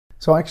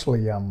So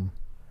actually,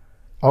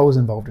 I was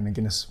involved in a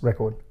Guinness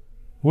record.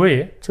 Were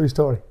you? True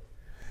story.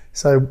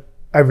 So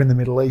over in the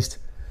Middle East,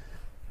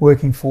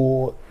 working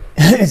for,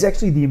 it's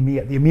actually the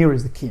Emir. The Emir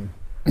is the king.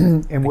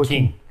 And The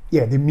working, king?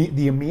 Yeah, the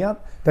Emir,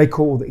 they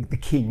call the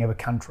king of a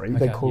country,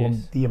 they Okay, call yes.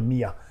 him the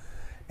Emir.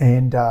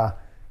 And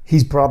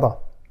his brother,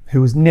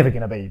 who was never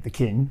going to be the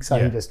king, so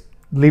Yeah. he just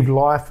lived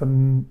life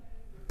and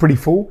pretty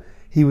full,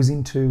 he was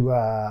into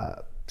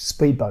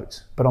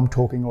speedboats, but I'm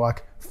talking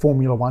like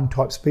Formula One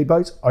type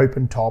speedboats,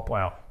 open top,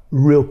 Wow.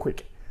 real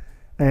quick.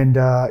 And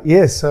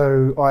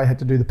so I had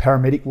to do the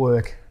paramedic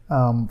work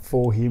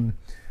for him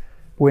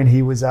when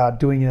he was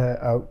doing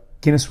a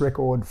Guinness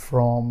record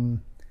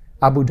from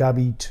Abu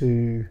Dhabi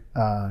to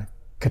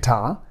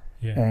Qatar.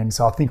 Yeah. And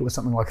so I think it was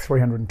something like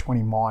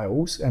 320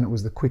 miles, and it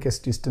was the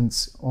quickest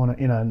distance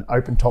in an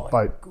open top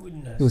boat.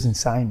 Goodness. It was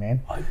insane,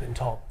 man. Open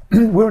top.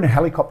 We were in a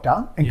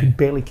helicopter and Yeah. could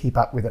barely keep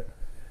up with it.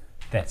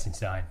 That's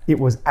insane. It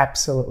was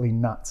absolutely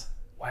nuts.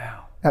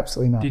 Wow.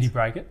 Absolutely nuts. Did he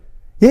break it?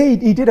 Yeah,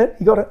 he did it.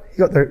 He got it. He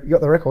got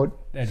the record.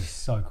 That is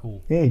so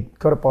cool. Yeah, he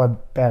got it by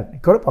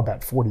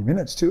about 40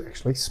 minutes too.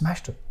 Actually,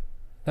 smashed it.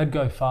 They'd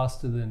go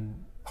faster than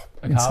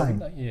a car, Insane.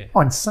 wouldn't they? Yeah.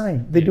 Oh,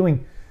 insane.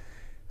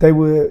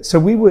 Yeah. So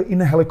we were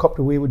in a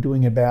helicopter. We were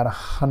doing about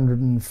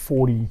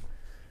 140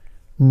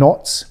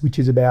 knots, which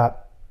is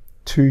about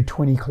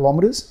 220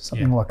 kilometers,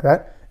 something Yeah. like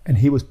that. And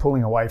he was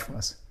pulling away from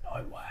us.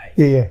 No way.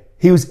 Yeah.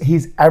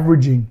 He's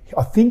averaging.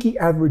 I think he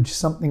averaged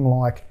something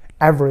like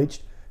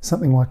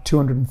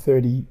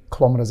 230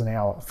 kilometers an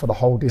hour for the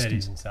whole That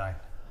distance. is insane.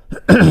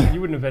 You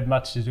wouldn't have had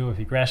much to do if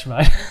you crashed,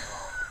 mate.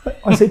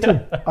 I said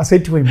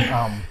to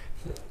him,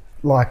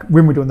 like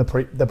when we're doing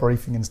the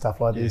briefing and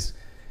stuff like this,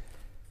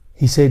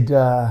 he said,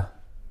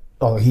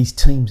 his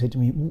team said to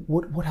me,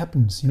 what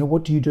happens?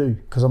 What do you do?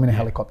 Because I'm in a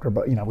helicopter,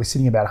 but we're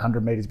sitting about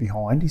 100 meters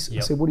behind. I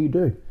said, what do you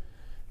do?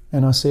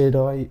 And I said,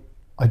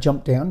 I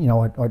jumped down,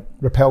 I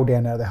rappelled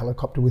down out of the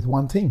helicopter with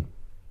one thing.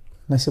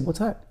 And they said, what's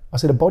that? I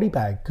said, a body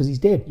bag, because he's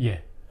dead. Yeah.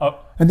 Oh,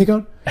 And they're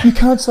going, you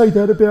can't say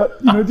that about,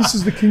 this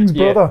is the king's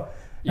Yeah. brother.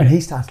 Yeah. And he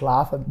starts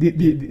laughing.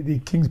 The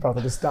king's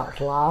brother just starts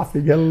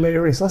laughing.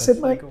 Hilarious. I said,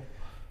 so mate, cool.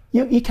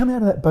 you come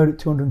out of that boat at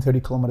 230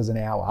 kilometres an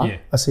hour. Yeah.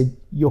 I said,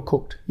 you're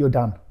cooked. You're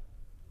done.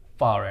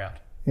 Far out.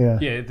 Yeah.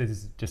 Yeah,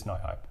 there's just no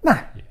hope. Nah.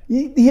 Yeah.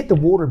 You hit the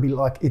water, it'd be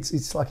like,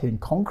 it's like hitting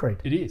concrete.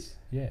 It is.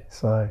 Yeah.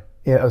 So,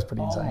 yeah, that was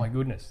pretty Oh insane. my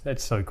goodness.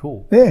 That's so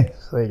cool. Yeah,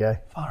 so there you go.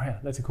 Far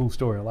out. That's a cool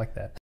story. I like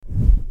that.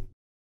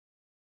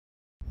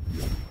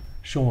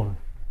 Shaun,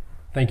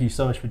 thank you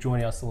so much for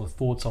joining us on the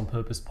Thoughts on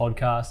Purpose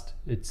podcast.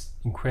 It's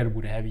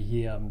incredible to have you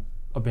here.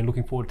 I've been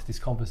looking forward to this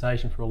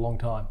conversation for a long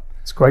time.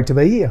 It's great to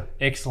be here.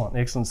 Excellent,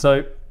 excellent.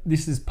 So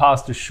this is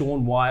Pastor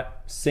Shaun White,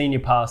 Senior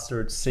Pastor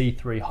at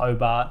C3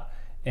 Hobart,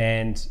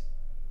 and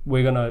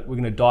we're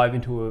gonna dive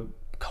into a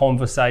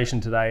conversation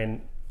today.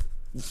 And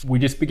we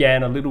just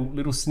began a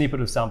little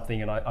snippet of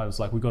something, and I was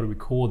like, we've got to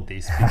record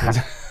this because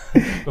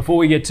before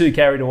we get too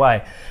carried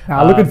away.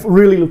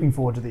 Really looking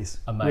forward to this.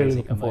 Amazing, Really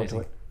looking forward to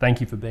amazing. it. Thank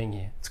you for being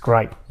here. It's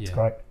great. Yeah. It's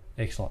great.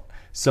 Excellent.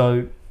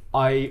 So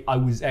I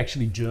was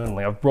actually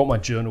journaling. I've brought my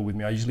journal with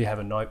me. I usually have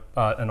an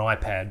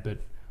iPad, but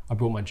I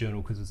brought my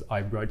journal because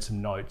I wrote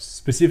some notes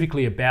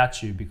specifically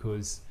about you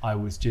because I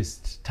was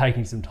just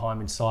taking some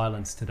time in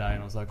silence today,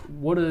 and I was like,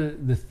 what are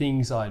the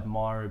things I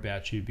admire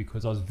about you?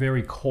 Because I was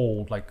very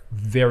called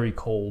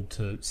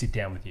to sit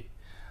down with you.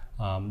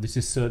 There's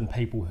just certain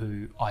people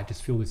who I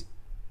just feel this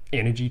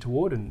energy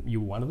toward, and you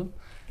were one of them.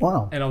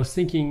 Wow. And I was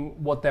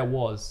thinking what that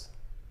was,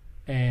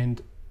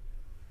 and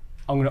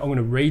I'm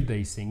gonna read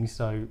these things,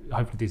 so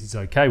hopefully this is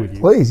okay with you.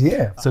 Please,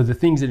 yeah. So the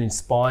things that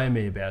inspire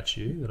me about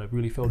you, that I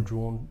really felt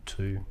drawn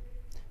to,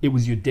 it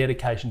was your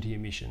dedication to your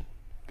mission,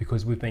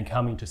 because we've been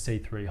coming to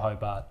C3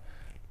 Hobart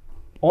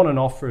on and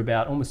off for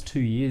about almost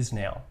 2 years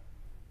now.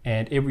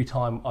 And every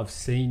time I've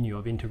seen you,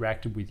 I've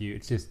interacted with you,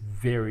 it's just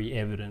very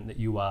evident that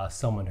you are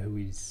someone who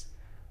is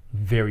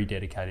very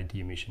dedicated to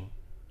your mission.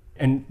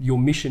 And your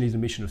mission is a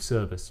mission of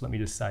service. Let me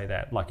just say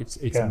that. Like it's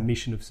a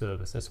mission of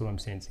service. That's what I'm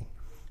sensing.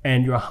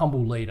 And you're a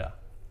humble leader.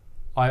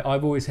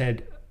 I've always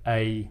had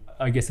a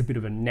bit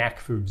of a knack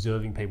for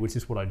observing people. It's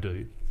just what I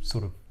do,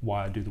 sort of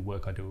why I do the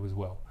work I do as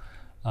well.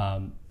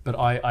 But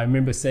I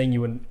remember seeing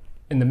you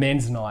in the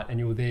men's night, and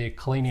you were there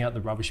cleaning out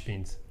the rubbish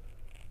bins.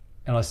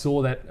 And I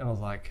saw that, and I was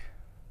like,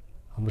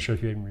 I'm not sure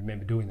if you even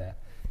remember doing that.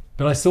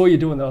 But I saw you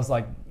doing that, I was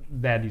like,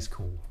 that is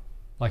cool.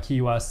 Like, here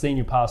you are,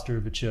 senior pastor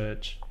of a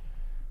church,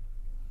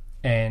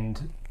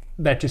 and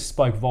that just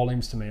spoke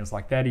volumes to me. I was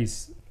like,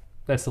 that's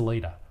a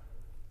leader,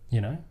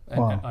 And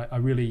Wow. I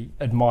really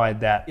admired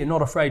that. You're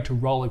not afraid to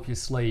roll up your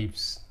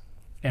sleeves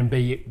and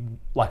be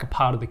like a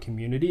part of the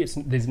community.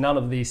 There's none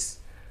of this,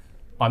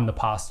 I'm the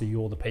pastor,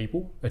 you're the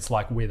people. It's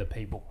like, we're the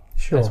people.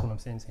 Sure. That's what I'm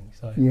sensing.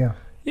 So Yeah.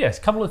 yes,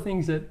 a couple of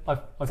things that I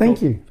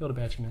Thank you. felt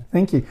about you, man.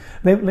 Thank you.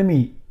 Let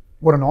me,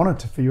 what an honour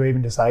for you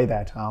even to say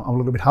that. I'm a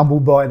little bit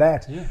humbled by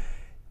that.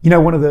 Yeah.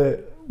 One of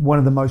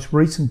the most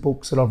recent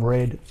books that I've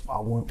read,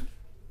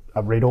 I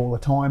read all the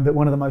time, but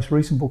one of the most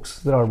recent books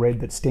that I read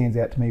that stands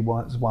out to me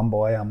was one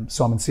by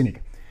Simon Sinek,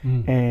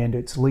 and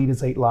it's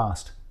Leaders Eat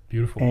Last.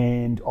 Beautiful.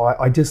 And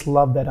I just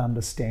love that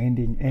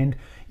understanding. And,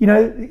 you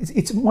know,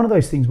 it's one of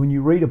those things when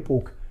you read a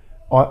book,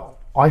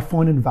 I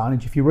find an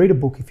advantage. If you read a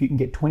book, if you can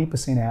get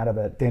 20% out of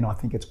it, then I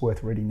think it's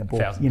worth reading the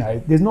book. 1,000%. You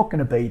know, there's not going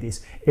to be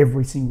this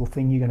every single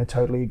thing you're going to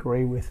totally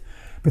agree with.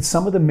 But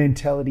some of the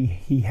mentality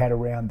he had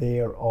around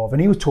there of,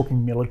 and he was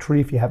talking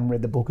military, if you haven't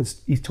read the book,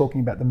 he's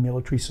talking about the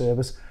military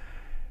service.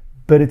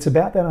 But it's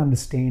about that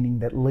understanding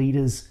that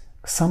leaders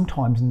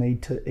sometimes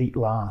need to eat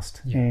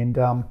last. Yeah.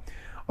 And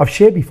I've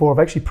shared before, I've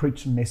actually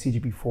preached a message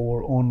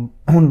before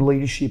on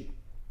leadership,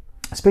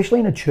 especially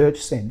in a church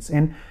sense.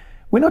 And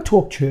when I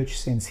talk church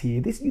sense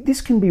here,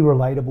 this can be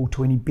relatable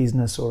to any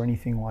business or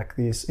anything like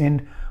this.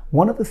 And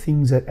one of the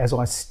things that as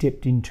I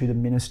stepped into the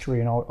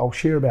ministry, and I'll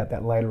share about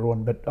that later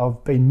on, but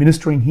I've been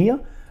ministering here,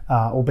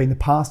 or been the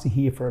pastor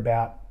here for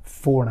about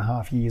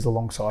 4.5 years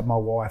alongside my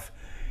wife.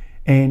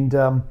 And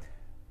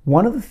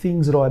one of the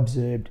things that I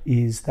observed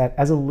is that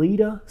as a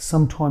leader,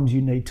 sometimes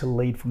you need to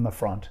lead from the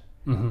front.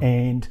 Mm-hmm.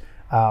 And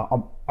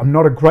I'm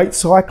not a great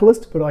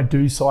cyclist, but I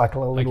do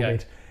cycle a little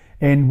bit.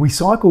 And we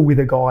cycle with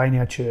a guy in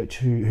our church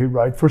who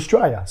rode for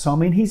Australia. So, I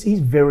mean, he's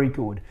very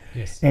good.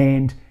 Yes.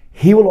 And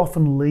he will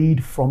often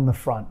lead from the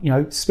front, you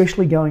know,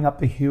 especially going up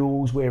the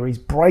hills where he's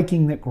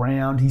breaking the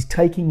ground, he's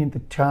taking the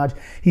charge,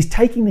 he's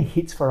taking the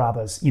hits for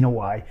others in a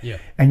way. Yeah.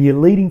 And you're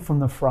leading from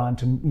the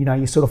front and, you know,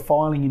 you're sort of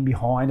filing in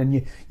behind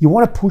and you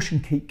want to push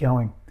and keep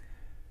going.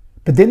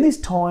 But then there's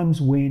times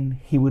when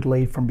he would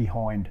lead from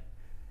behind.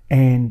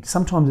 And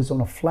sometimes it's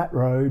on a flat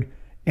road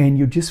and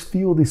you just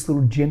feel this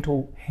little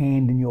gentle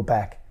hand in your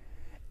back.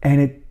 And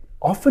it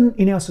often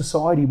in our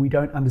society, we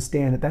don't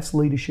understand that that's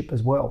leadership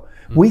as well.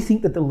 Mm. We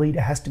think that the leader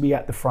has to be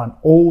at the front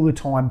all the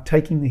time,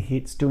 taking the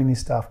hits, doing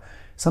this stuff.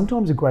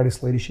 Sometimes the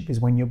greatest leadership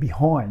is when you're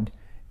behind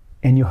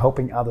and you're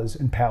helping others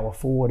and power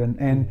forward.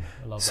 And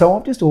so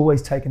I've just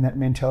always taken that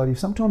mentality.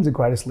 Sometimes the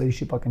greatest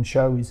leadership I can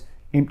show is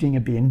emptying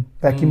a bin,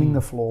 vacuuming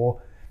the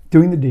floor,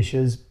 doing the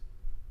dishes,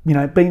 you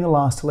know, being the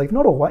last to leave.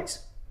 Not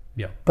always.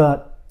 Yeah.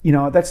 But, you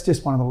know, that's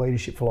just one of the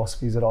leadership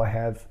philosophies that I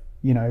have,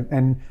 you know,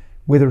 and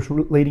whether it's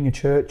leading a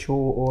church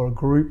or a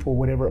group or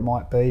whatever it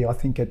might be, I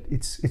think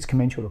it's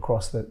commensurate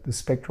across the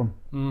spectrum.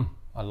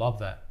 I love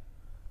that.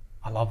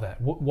 I love that.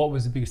 What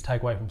was the biggest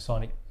takeaway from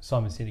Simon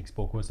Sinek's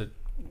book? Was it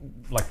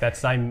like that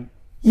same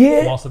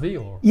philosophy?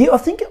 Or? Yeah, I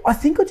think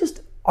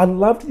I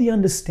loved the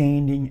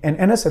understanding,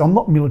 and I said, I'm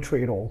not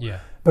military at all,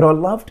 but I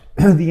loved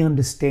the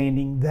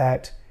understanding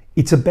that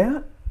it's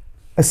about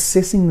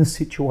assessing the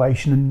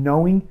situation and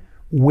knowing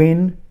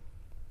when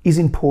is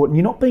important.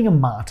 You're not being a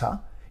martyr.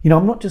 You know,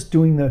 I'm not just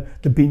doing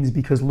the bins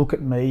because look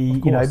at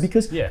me, you know,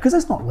 because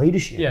that's not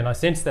leadership. Yeah, and I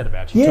sensed that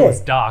about you. Yeah. It was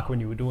dark when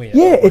you were doing it.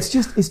 Yeah, it's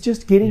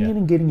just getting in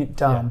and getting it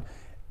done. Yeah.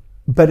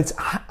 But it's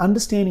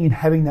understanding and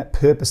having that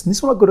purpose. And this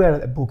is what I got out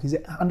of that book, is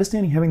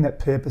understanding, having that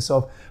purpose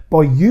of,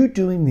 by you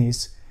doing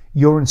this,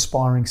 you're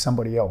inspiring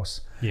somebody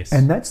else. Yes.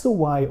 And that's the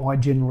way I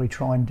generally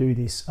try and do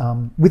this.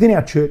 Within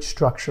our church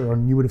structure,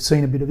 and you would have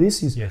seen a bit of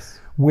this, is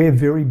we're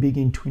very big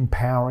into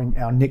empowering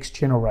our next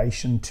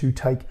generation to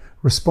take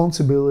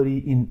responsibility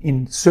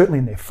in certainly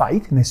in their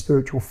faith, in their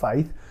spiritual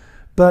faith,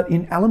 but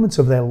in elements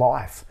of their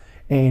life.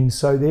 And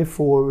so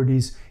therefore it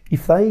is,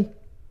 if they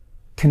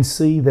can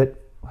see that,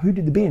 who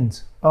did the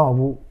bins? Oh,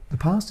 well, the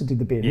pastor did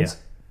the bins.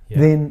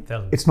 Then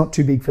it's not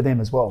too big for them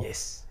as well.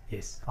 Yes.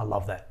 I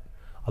love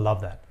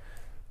that.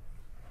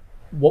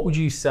 What would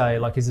you say,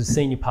 like as a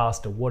senior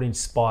pastor, what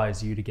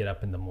inspires you to get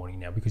up in the morning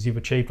now? Because you've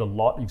achieved a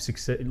lot, you've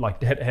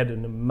had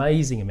an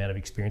amazing amount of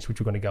experience, which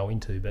we're going to go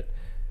into, but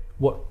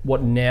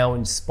what now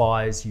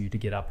inspires you to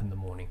get up in the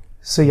morning?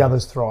 See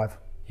others thrive.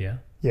 Yeah.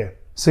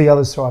 See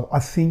others thrive. I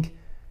think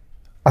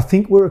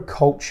we're a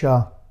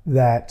culture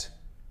that,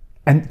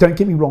 and don't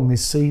get me wrong,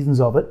 there's seasons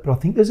of it, but I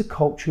think there's a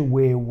culture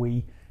where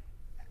we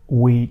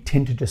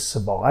tend to just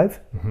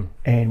survive,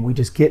 and we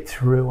just get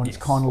through, and it's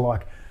kind of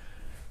like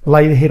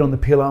lay the head on the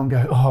pillow and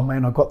go, oh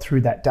man, I got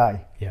through that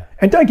day. Yeah.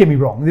 And don't get me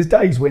wrong, there's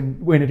days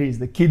when it is,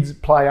 the kids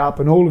play up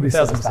and all of this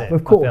sort of stuff,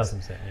 of course.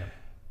 1,000%, yeah.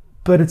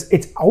 But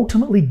it's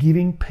ultimately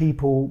giving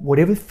people,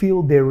 whatever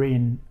field they're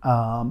in,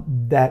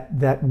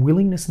 that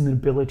willingness and the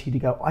ability to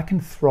go, I can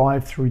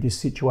thrive through this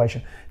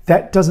situation.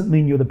 That doesn't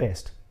mean you're the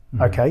best,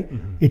 okay?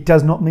 It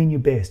does not mean you're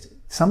best.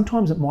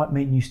 Sometimes it might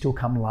mean you still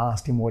come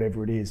last in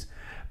whatever it is.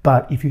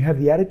 But if you have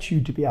the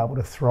attitude to be able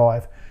to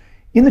thrive,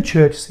 in the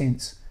church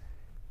sense,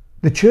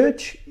 the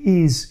church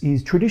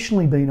is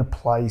traditionally been a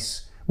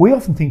place, we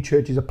often think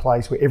church is a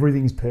place where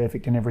everything is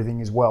perfect and everything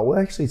is well. Well,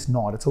 actually it's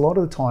not. It's a lot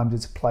of the times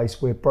it's a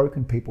place where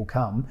broken people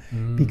come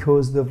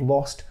because they've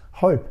lost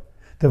hope.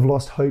 They've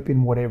lost hope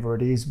in whatever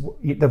it is.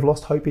 They've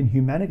lost hope in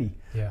humanity.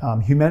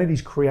 Yeah.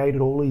 Humanity's created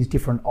all these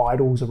different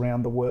idols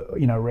around the world,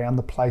 you know, around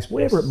the place,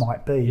 whatever it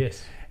might be.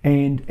 Yes.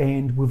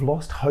 And we've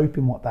lost hope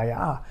in what they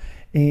are.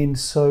 And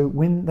so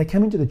when they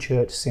come into the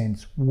church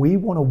sense, we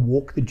want to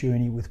walk the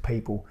journey with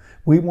people.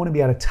 We want to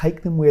be able to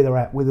take them where they're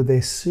at, whether they're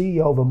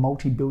CEO of a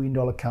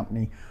multi-billion-dollar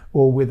company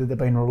or whether they've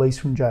been released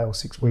from jail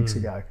 6 weeks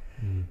ago.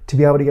 To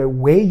be able to go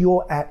where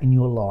you're at in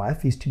your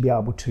life is to be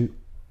able to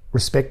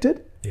respect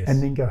it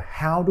and then go,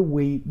 how do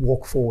we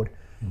walk forward?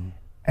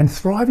 And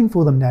thriving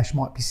for them, Nash,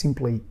 might be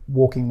simply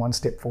walking one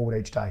step forward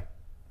each day.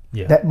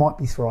 Yeah. That might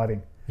be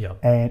thriving. Yeah.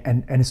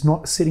 And it's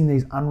not setting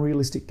these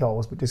unrealistic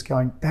goals, but just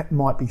going, that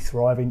might be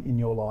thriving in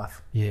your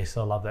life. Yes,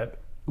 I love that.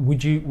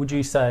 Would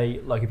you say,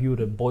 like, if you were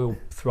to boil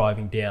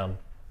thriving down,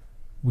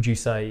 would you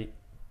say,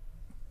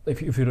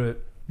 if you were to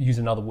use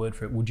another word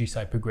for it, would you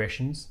say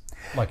progressions?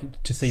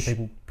 Like, to see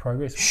people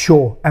progress?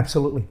 Sure,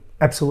 absolutely.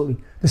 Absolutely.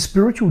 The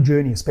spiritual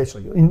journey,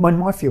 especially, in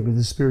my field is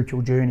the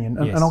spiritual journey, and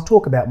I'll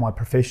talk about my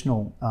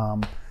professional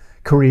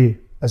career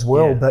as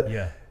well, but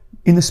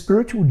in the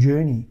spiritual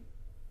journey,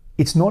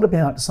 it's not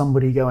about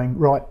somebody going,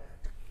 right,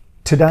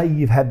 today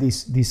you've had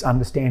this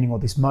understanding or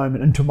this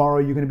moment, and tomorrow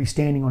you're going to be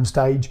standing on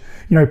stage,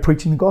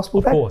 preaching the gospel.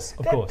 Of course.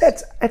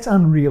 That's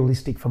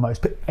unrealistic for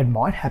most people. It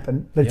might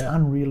happen, but it's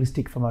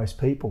unrealistic for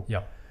most people.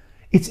 Yeah.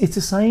 It's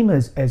the same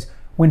as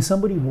when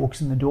somebody walks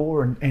in the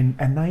door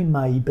and they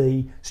may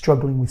be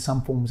struggling with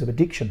some forms of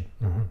addiction,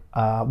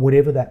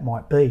 whatever that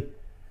might be.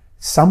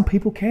 Some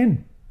people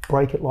can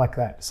break it like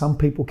that. Some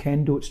people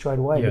can do it straight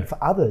away. But for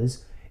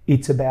others,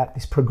 it's about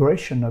this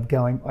progression of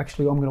going,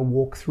 actually, I'm going to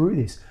walk through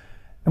this.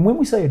 And when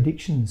we say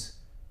addictions,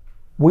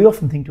 we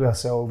often think to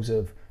ourselves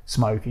of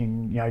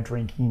smoking,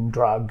 drinking,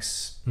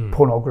 drugs,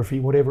 pornography,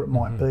 whatever it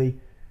might be.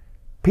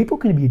 People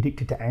can be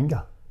addicted to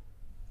anger.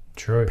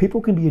 True.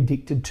 People can be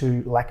addicted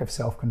to lack of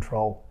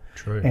self-control.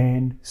 True.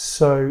 And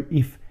so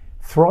if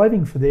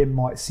thriving for them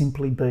might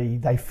simply be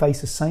they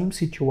face the same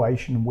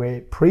situation where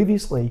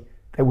previously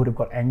they would have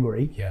got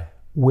angry,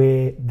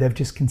 where they've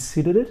just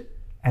considered it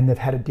and they've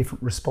had a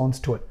different response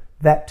to it.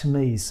 That to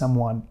me is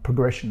someone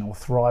progression or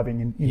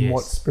thriving in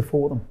what's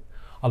before them.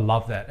 I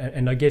love that.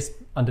 And I guess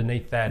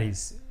underneath that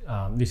is,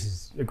 this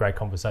is a great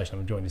conversation.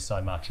 I'm enjoying this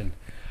so much.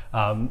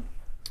 And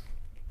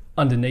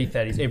underneath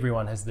that is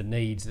everyone has the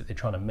needs that they're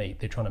trying to meet.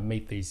 They're trying to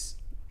meet these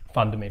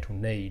fundamental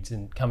needs,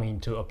 and coming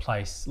into a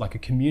place like a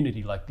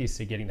community like this,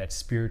 they're getting that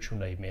spiritual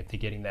need met. They're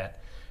getting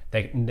that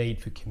need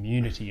for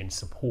community and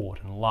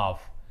support and love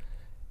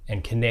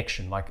and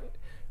connection.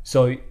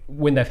 So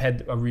when they've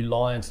had a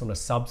reliance on a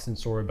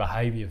substance or a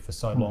behaviour for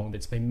so long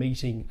that's been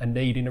meeting a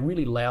need in a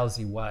really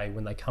lousy way,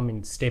 when they come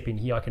in, step in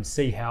here, I can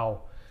see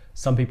how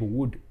some people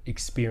would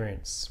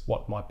experience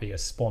what might be a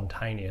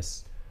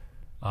spontaneous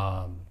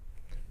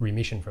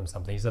remission from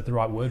something. Is that the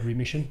right word,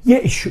 remission?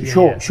 Yeah,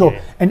 sure. Yeah.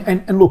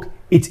 And look,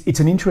 it's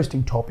an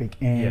interesting topic,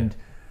 and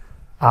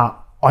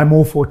I'm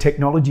all for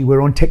technology.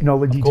 We're on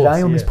technology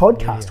today on this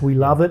podcast. We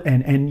love it,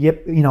 and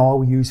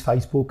I'll use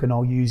Facebook and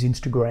I'll use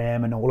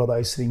Instagram and all of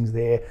those things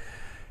there.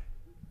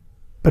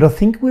 But I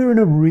think we're in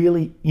a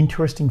really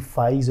interesting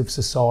phase of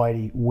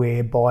society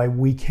whereby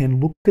we can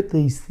look at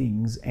these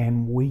things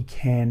and we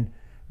can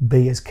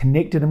be as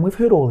connected, and we've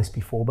heard all this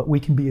before, but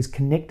we can be as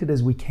connected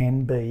as we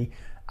can be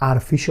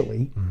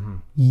artificially,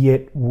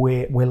 yet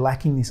we're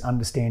lacking this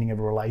understanding of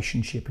a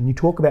relationship. And you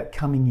talk about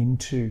coming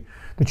into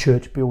the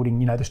church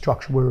building, the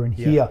structure we're in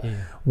here.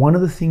 One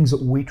of the things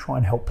that we try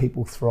and help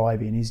people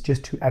thrive in is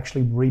just to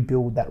actually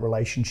rebuild that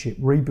relationship,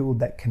 rebuild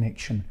that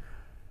connection.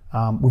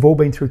 We've all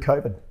been through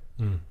COVID.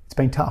 It's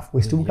been tough.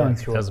 We're still going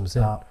through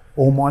it.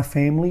 All my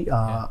family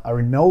are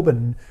in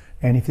Melbourne,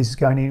 and if this is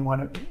going to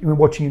anyone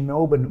watching in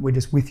Melbourne, we're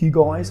just with you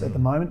guys at the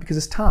moment because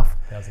it's tough.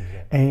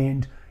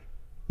 And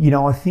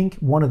I think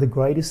one of the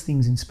greatest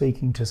things in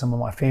speaking to some of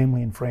my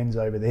family and friends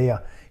over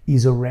there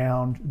is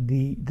around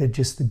the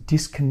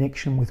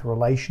disconnection with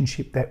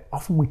relationship that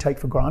often we take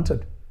for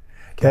granted.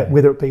 That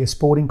whether it be a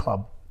sporting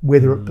club,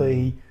 whether it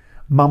be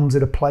mums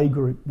at a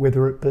playgroup,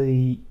 whether it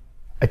be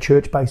a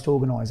church-based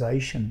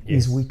organisation,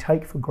 is we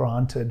take for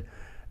granted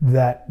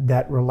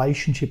that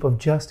relationship of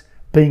just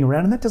being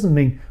around. And that doesn't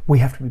mean we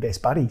have to be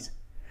best buddies,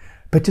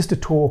 but just to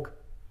talk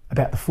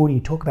about the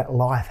footy, talk about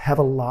life, have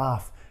a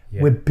laugh.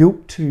 We're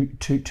built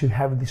to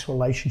have this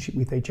relationship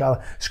with each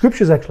other.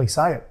 Scriptures actually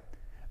say it.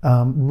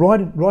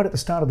 Right at the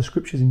start of the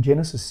scriptures in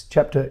Genesis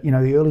chapter,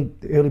 the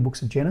early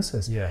books of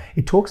Genesis,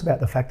 it talks about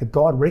the fact that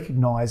God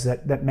recognized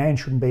that man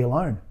shouldn't be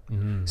alone.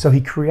 So he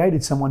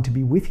created someone to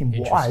be with him.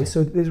 Why?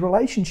 So there's a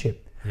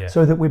relationship.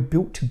 So that we're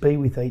built to be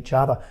with each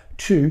other,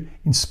 to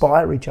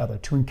inspire each other,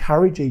 to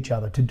encourage each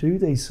other, to do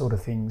these sort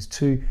of things,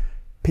 to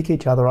pick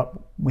each other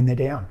up when they're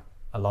down.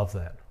 I love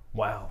that.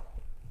 Wow.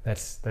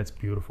 That's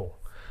beautiful.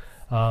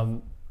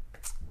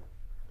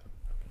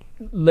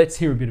 Let's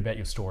hear a bit about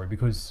your story,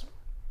 because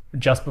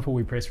just before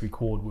we press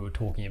record, we were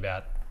talking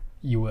about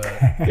you were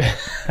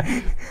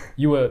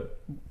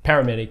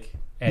paramedic,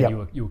 and you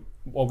were,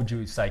 what would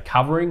you say,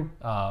 covering,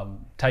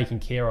 taking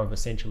care of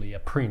essentially a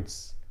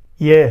prince.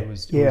 Who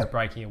was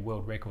breaking a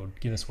world record,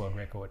 Guinness World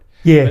Record.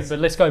 But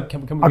let's go.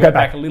 Can we go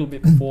back a little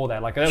bit before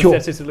that?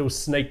 That's just a little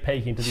sneak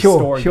peek into the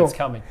story that's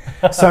coming.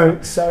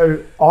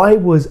 So I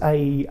was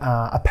a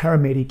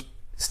paramedic.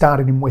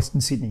 Started in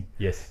Western Sydney.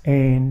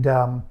 And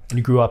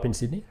you grew up in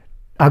Sydney?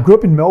 I grew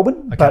up in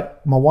Melbourne,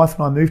 but my wife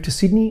and I moved to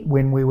Sydney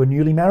when we were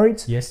newly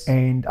married.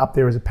 And up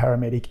there as a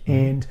paramedic.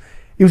 And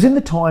it was in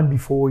the time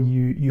before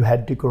you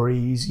had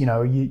degrees.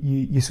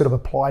 You sort of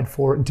applied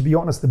for it. And to be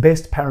honest, the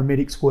best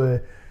paramedics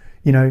were,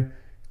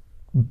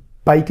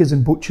 bakers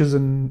and butchers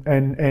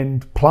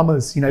and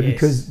plumbers, you know,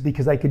 Yes.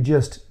 because they could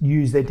just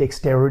use their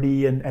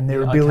dexterity and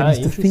their Yeah, abilities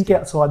okay, to think interesting.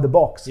 outside the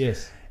box.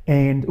 Yes.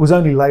 And it was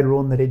only later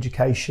on that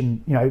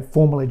education, you know,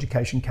 formal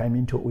education came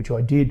into it, which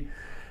I did.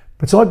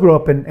 But so I grew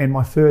up and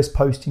my first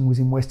posting was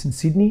in Western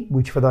Sydney,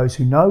 which for those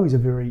who know is a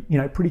very, you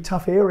know, pretty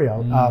tough area,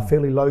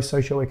 fairly low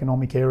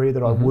socioeconomic area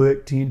that I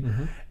worked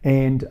in.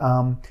 And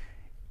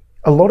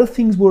a lot of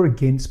things were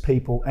against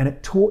people, and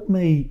it taught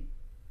me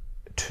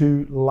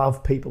to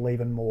love people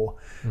even more.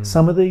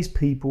 Some of these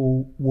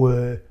people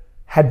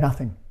had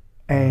nothing,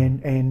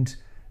 and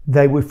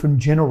they were from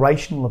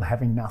generational of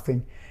having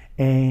nothing.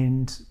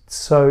 And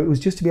so it was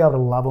just to be able to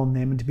love on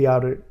them and to be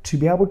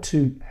able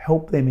to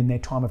help them in their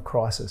time of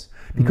crisis.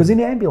 Because in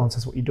ambulance,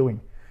 that's what you're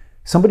doing.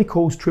 Somebody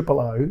calls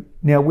 000.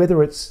 Now,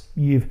 whether it's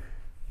you've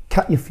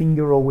cut your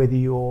finger or whether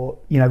you're,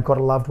 you know, got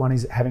a loved one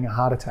is having a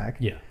heart attack,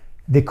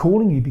 they're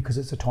calling you because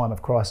it's a time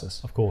of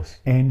crisis. Of course.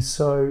 And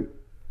so,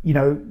 you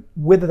know,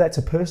 whether that's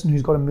a person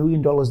who's got $1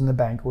 million in the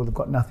bank or they've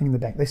got nothing in the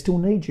bank, they still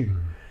need you.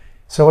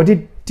 So I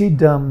did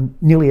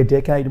nearly a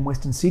decade in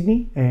Western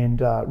Sydney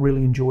and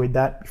really enjoyed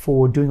that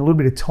before doing a little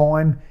bit of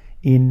time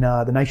in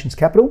the nation's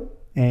capital.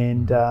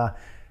 And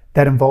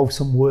that involved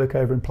some work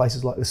over in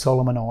places like the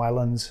Solomon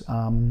Islands.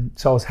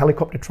 So I was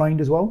helicopter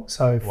trained as well.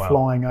 So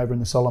flying over in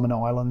the Solomon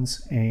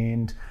Islands.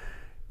 And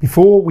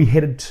before we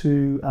headed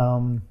to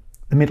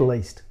the Middle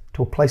East,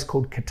 to a place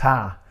called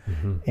Qatar.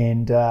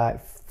 And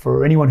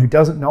for anyone who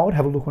doesn't know it,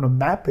 have a look on a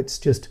map. It's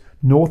just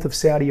north of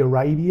Saudi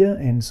Arabia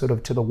and sort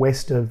of to the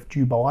west of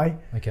Dubai.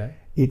 Okay.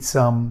 It's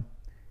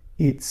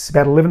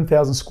about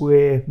 11,000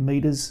 square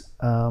meters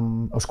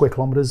or square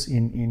kilometers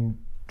in.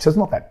 So it's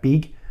not that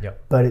big,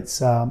 but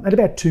it's at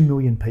about 2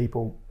 million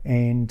people.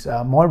 And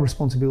my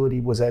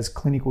responsibility was as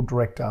clinical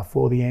director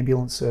for the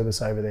ambulance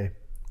service over there.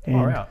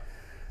 And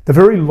the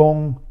very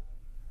long.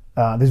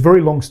 There's a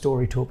very long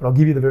story to it, but I'll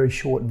give you the very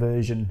short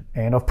version.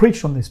 And I've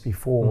preached on this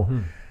before.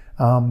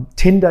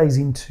 10 days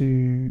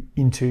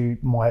into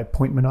my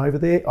appointment over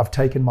there, I've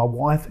taken my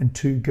wife and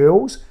 2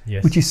 girls,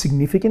 which is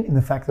significant in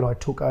the fact that I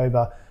took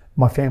over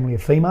my family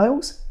of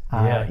females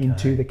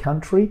into the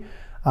country.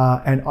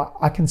 And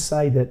I can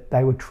say that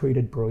they were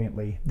treated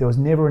brilliantly. There was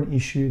never an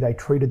issue. They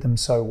treated them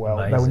so well.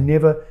 Amazing. They were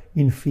never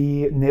in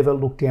fear, never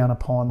looked down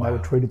upon. They were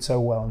treated so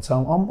well. And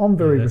so I'm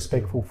very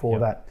respectful for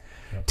that.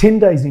 10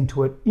 days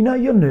into it, you know,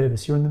 you're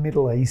nervous. You're in the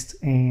Middle East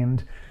and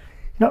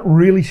you're not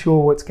really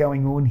sure what's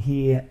going on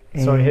here.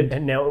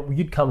 And now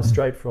you'd come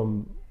straight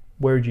from,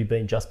 where had you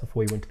been just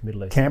before you went to the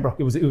Middle East? Canberra.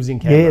 It was in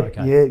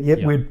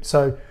Canberra.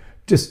 So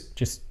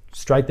just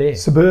straight there.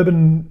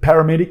 Suburban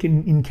paramedic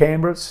in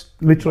Canberra. It's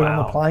literally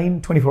on the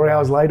plane. 24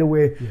 hours later,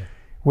 we're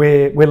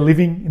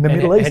living in the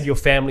Middle East. Had your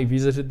family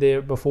visited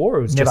there before, or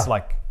it was Never. just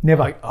like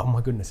Never. oh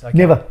my goodness. Okay.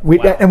 Never.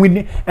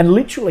 And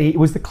literally, it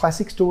was the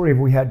classic story of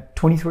we had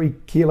 23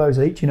 kilos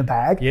each in a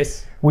bag.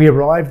 Yes. We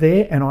arrived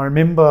there, and I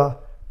remember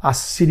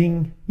us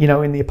sitting, you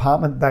know, in the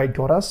apartment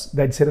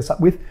they'd set us up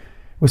with.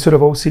 We're sort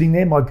of all sitting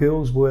there. My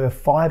girls were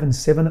 5 and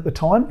 7 at the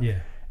time. Yeah.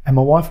 And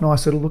my wife and I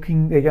sort of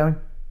looking there going,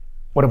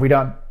 what have we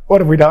done? What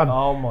have we done?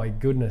 Oh my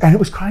goodness. And it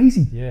was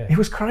crazy. Yeah. It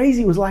was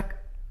crazy. It was like,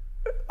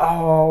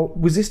 oh,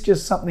 was this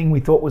just something we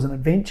thought was an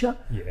adventure?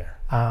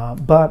 Yeah.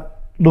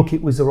 But look,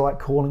 it was the right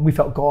calling. We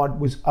felt God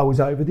was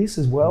over this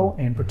as well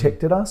and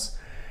protected us.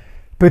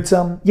 But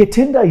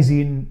 10 days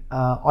in,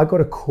 I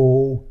got a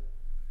call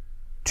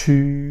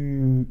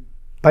to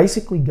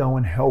basically go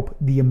and help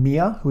the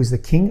Emir, who is the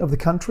king of the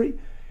country,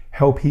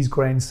 help his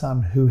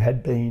grandson who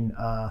had been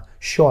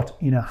shot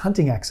in a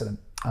hunting accident.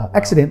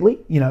 Accidentally,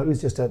 you know, it was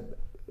just a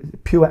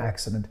pure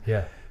accident.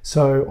 Yeah.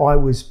 So I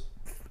was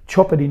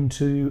choppered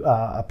into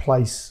a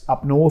place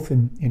up north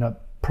in a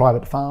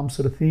private farm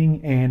sort of thing,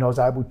 and I was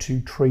able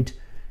to treat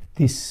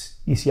this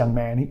young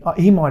man.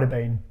 He might have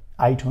been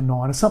 8 or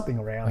 9 or something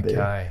around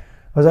there.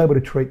 I was able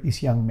to treat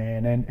this young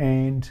man,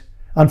 and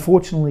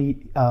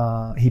unfortunately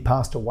he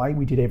passed away.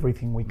 We did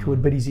everything we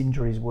could, but his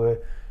injuries were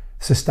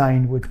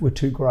sustained were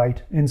too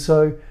great. And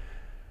so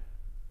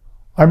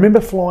I remember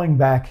flying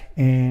back,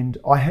 and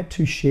I had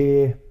to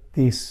share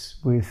this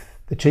with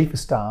the chief of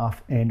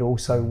staff and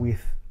also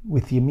with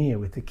the Emir,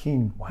 with the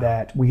king,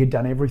 that we had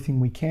done everything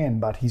we can,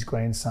 but his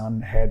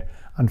grandson had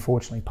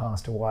unfortunately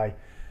passed away.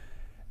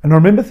 And I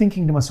remember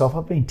thinking to myself,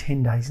 I've been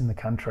 10 days in the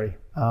country.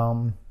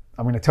 I'm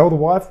going to tell the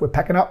wife we're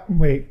packing up and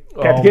we're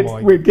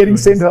getting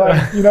sent home.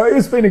 You know,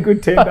 it's been a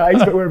good 10 days,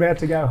 but we're about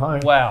to go home.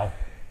 Wow.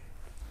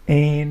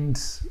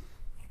 And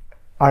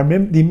I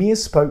remember the Emir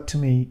spoke to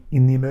me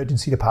in the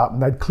emergency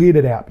department. They'd cleared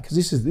it out because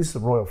this is a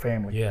royal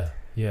family. Yeah,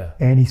 yeah.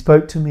 And he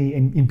spoke to me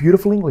in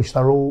beautiful English.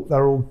 They're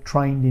all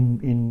trained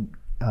in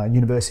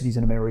universities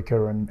in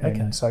America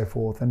and so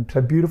forth. And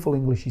so beautiful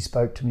English, he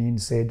spoke to me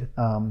and said,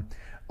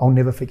 I'll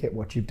never forget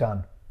what you've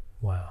done.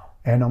 Wow.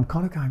 And I'm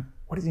kind of going,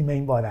 what does he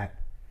mean by that?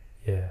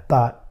 Yeah.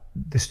 But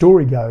the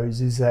story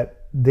goes is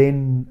that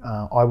then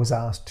I was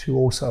asked to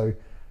also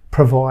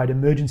provide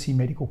emergency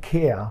medical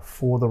care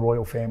for the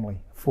royal family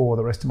for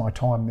the rest of my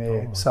time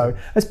there. So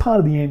as part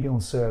of the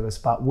ambulance service,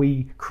 but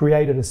we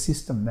created a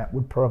system that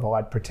would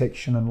provide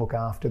protection and look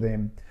after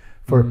them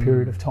for a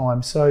period of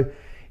time. So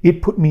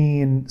it put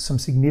me in some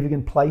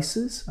significant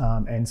places,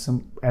 and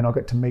I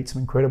got to meet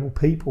some incredible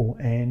people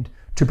and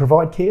to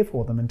provide care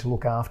for them and to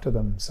look after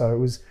them. So it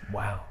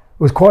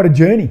was quite a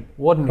journey.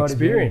 What an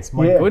experience.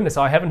 My goodness,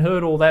 I haven't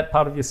heard all that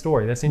part of your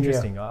story. That's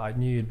interesting. I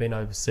knew you'd been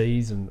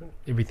overseas and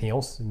everything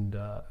else, and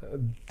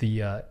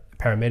the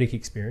paramedic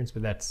experience,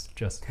 but that's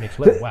just next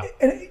level. Wow.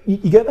 And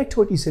you go back to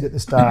what you said at the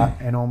start,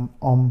 and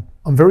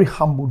I'm very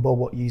humbled by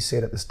what you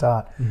said at the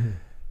start.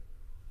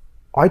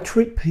 I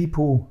treat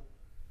people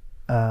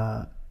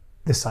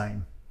the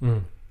same.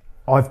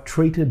 I've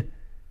treated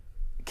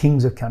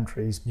kings of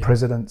countries,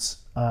 presidents,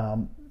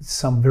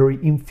 some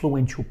very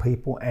influential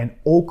people, and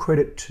all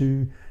credit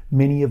to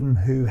many of them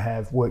who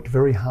have worked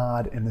very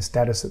hard in the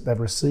status that they've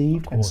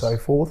received and so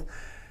forth.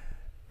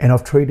 And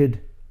I've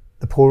treated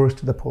the poorest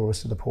of the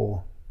poorest of the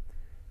poor.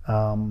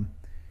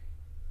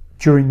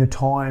 During the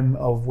time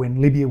of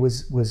when Libya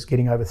was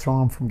getting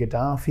overthrown from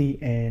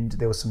Gaddafi, and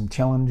there were some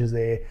challenges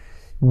there,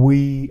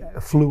 we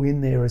flew in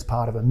there as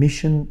part of a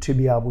mission to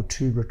be able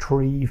to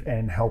retrieve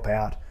and help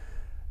out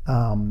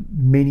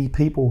many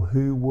people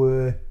who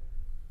were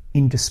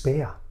in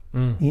despair,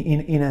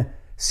 in a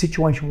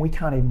situation we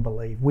can't even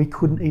believe. We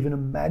couldn't even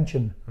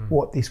imagine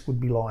what this would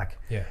be like.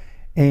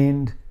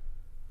 And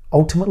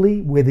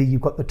ultimately, whether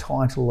you've got the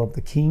title of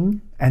the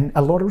king, and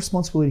a lot of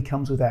responsibility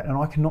comes with that, and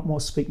I cannot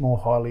speak more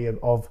highly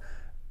of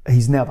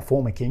he's now the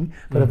former king,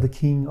 but of the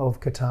king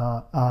of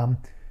Qatar,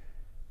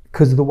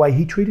 because of the way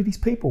he treated his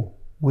people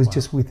was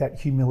just with that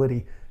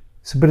humility.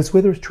 So, but it's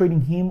whether it's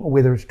treating him or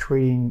whether it's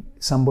treating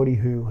somebody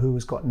who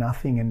has got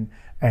nothing,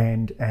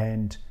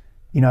 and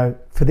you know,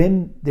 for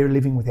them, they're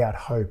living without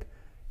hope.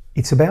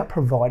 It's about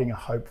providing a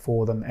hope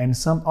for them. And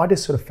I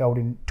just sort of felt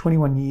in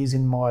 21 years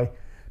in my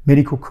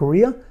medical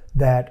career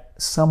that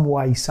some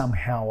way,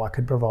 somehow I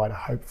could provide a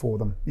hope for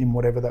them in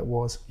whatever that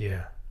was.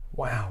 Yeah.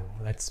 Wow.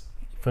 That's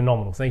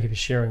phenomenal. Thank you for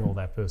sharing all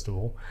that, first of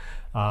all.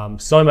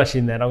 So much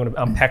in that. I'm going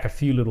to unpack a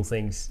few little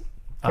things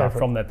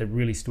from that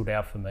really stood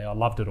out for me. I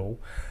loved it all.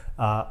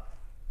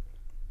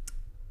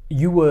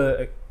 You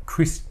were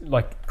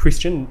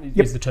Christian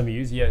is the term you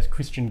use. Yeah,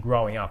 Christian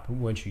growing up,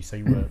 weren't you? So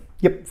you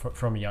were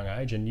from a young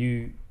age.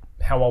 And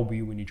how old were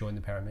you when you joined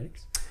the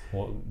paramedics?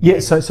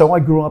 So I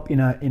grew up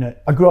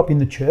in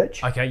the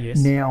church. Okay, yes.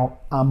 Now,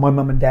 my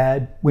mum and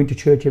dad went to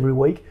church every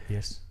week.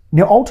 Yes.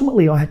 Now,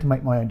 ultimately, I had to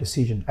make my own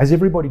decision, as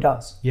everybody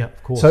does. Yeah,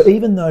 of course. So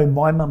even though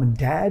my mum and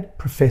dad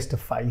professed a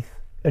faith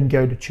and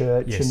go to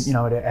church and, you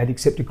know, had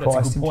accepted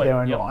Christ into their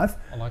own life,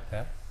 I like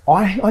that.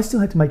 I still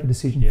had to make a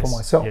decision for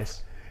myself.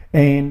 Yes.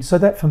 And so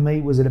that for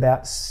me was at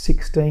about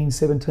 16,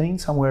 17,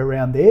 somewhere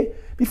around there.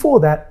 Before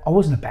that, I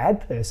wasn't a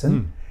bad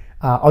person.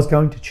 I was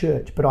going to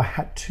church, but I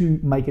had to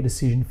make a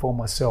decision for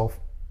myself.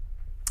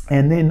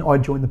 And then I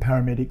joined the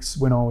paramedics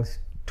when I was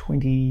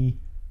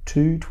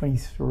 22,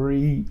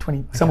 23,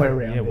 20, somewhere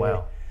around there.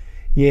 Wow.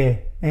 Yeah.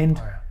 And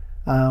so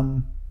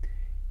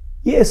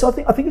I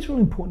think it's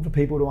really important for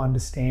people to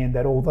understand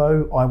that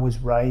although I was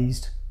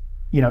raised,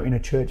 you know, in a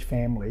church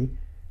family,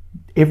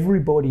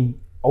 everybody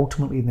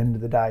ultimately at the end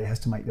of the day has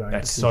to make their own decision.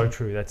 That's so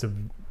true. That's a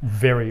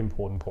very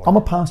important point. I'm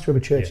a pastor of a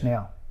church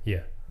now.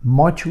 Yeah.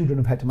 My children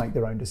have had to make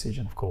their own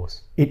decision. Of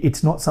course.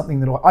 It's not something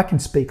that I can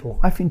speak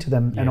life into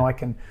them, and I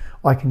can,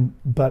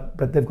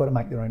 but they've got to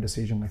make their own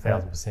decision with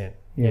that. 1,000%.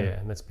 Yeah,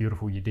 and that's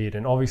beautiful you did.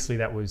 And obviously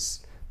that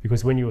was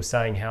because when you were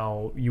saying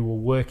how you were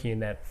working in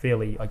that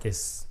fairly, I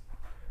guess,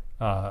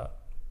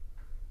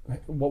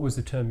 what was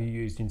the term you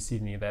used in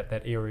Sydney,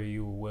 that area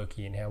you were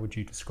working in? How would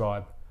you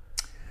describe?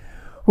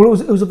 Well,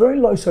 it was a very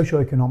low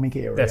socioeconomic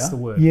area. That's the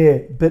word. Yeah,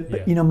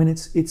 but you know, I mean,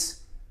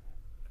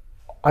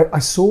 I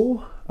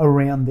saw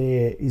around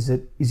there is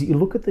that you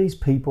look at these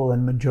people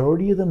and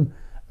majority of them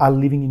are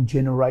living in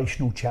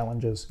generational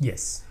challenges.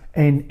 Yes.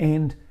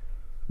 And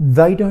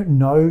they don't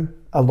know,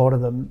 a lot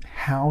of them,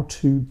 how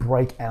to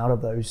break out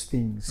of those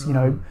things. You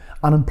know,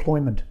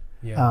 unemployment.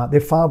 Yeah. Their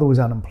father was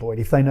unemployed,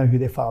 if they know who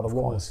their father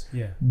was.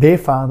 Yeah. Their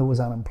father was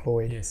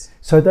unemployed. Yes.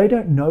 So they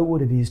don't know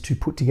what it is to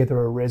put together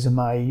a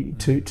resume,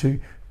 to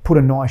put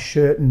a nice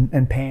shirt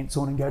and pants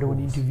on and go to an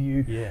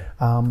interview. Yeah.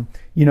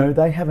 You know,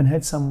 they haven't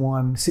had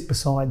someone sit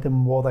beside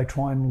them while they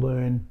try and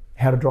learn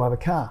how to drive a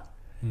car.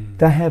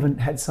 They haven't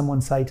had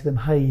someone say to them,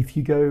 hey, if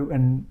you go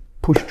and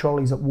push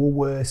trolleys at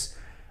Woolworths,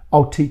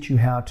 I'll teach you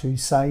how to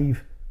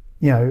save,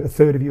 you know, a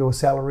third of your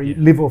salary,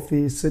 live off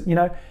this. You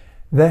know,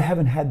 they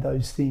haven't had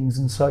those things.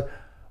 And so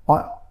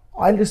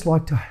I just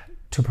like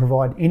to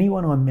provide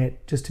anyone I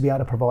met, just to be able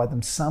to provide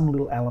them some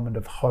little element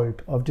of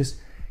hope, of just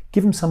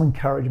give them some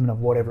encouragement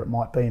of whatever it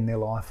might be in their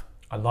life.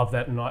 I love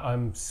that, and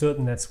I'm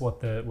certain that's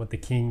what the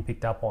king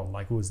picked up on.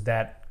 Like, it was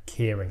that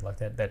caring, like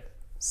that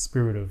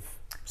spirit of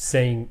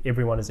seeing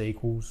everyone as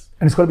equals.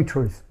 And it's got to be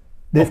truth.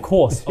 Of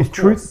course,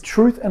 it's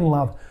truth and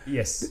love.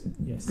 Yes.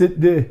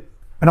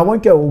 And I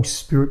won't go all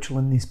spiritual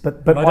in this,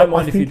 but I don't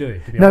mind if you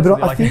do. To be honest,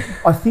 but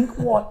I think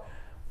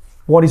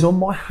what is on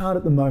my heart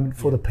at the moment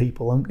for the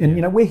people, and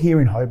you know, we're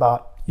here in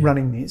Hobart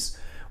running this.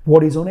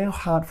 What is on our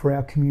heart for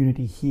our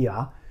community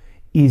here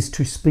is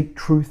to speak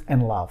truth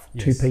and love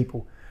to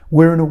people.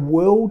 We're in a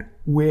world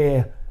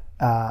where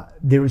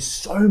there is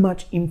so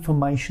much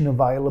information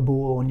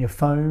available on your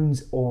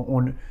phones or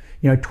on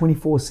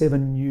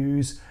 24/7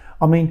 news.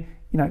 I mean,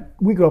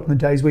 we grew up in the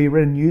days where you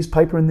read a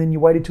newspaper and then you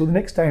waited till the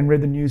next day and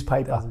read the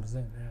newspaper. 1,000%,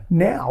 yeah.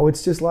 Now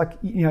it's just like,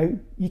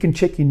 you can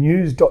check your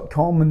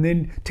news.com and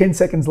then 10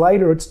 seconds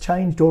later it's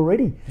changed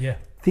already. Yeah.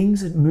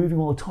 Things are moving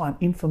all the time.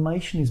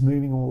 Information is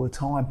moving all the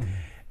time.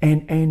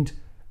 And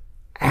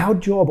our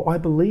job, I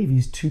believe,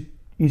 is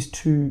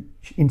to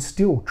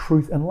instill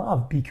truth and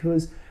love,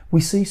 because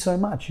we see so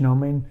much.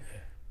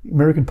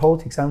 American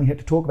politics only had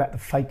to talk about the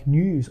fake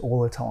news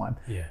all the time.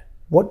 Yeah.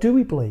 What do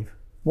we believe?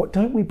 What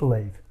don't we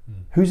believe?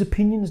 Whose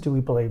opinions do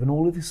we believe? And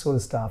all of this sort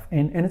of stuff.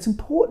 And it's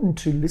important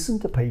to listen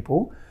to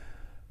people,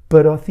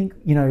 but I think,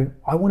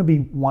 I want to be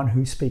one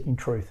who's speaking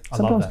truth.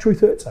 Sometimes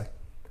truth hurts, though.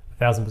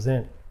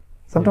 1,000%.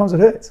 Sometimes it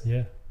hurts.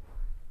 Yeah.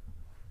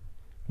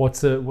 What's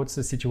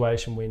the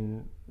situation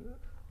when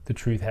the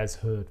truth has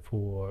hurt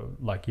for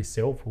like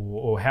yourself,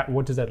 or how,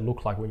 what does that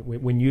look like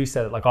when you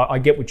say it? Like, I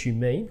get what you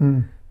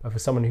mean, but for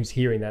someone who's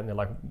hearing that and they're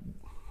like,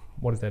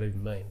 what does that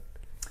even mean?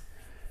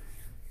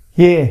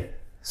 Yeah.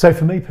 So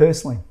for me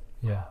personally,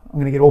 yeah, I'm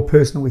going to get all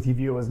personal with your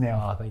viewers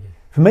now. Thank you.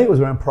 For me, it was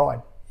around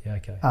pride. Yeah.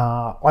 Okay.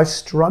 I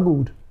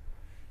struggled,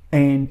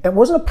 and it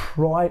wasn't a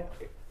pride.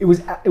 It was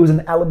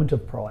an element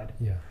of pride.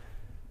 Yeah.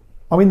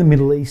 I'm in the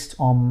Middle East.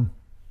 I'm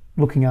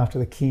looking after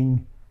the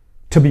king.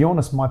 To be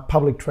honest, my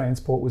public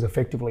transport was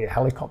effectively a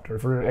helicopter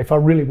if I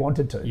really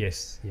wanted to.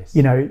 Yes.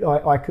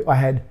 I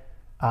had,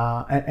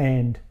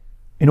 and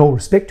in all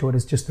respect to it,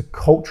 it's just the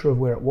culture of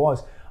where it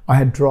was. I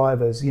had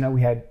drivers, you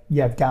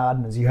have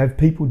gardeners, you have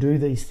people do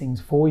these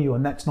things for you,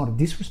 and that's not a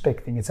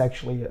disrespect thing, it's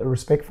actually a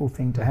respectful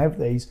thing to have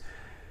these.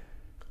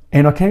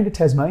 And I came to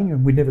Tasmania,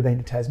 and we'd never been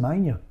to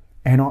Tasmania.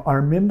 And I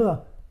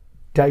remember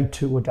day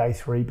 2 or day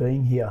 3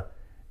 being here,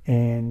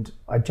 and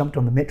I jumped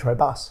on the metro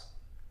bus,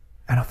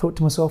 and I thought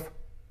to myself,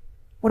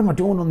 what am I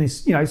doing on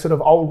this, sort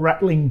of old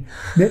rattling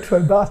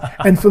metro bus?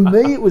 And for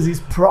me, it was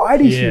this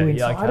pride issue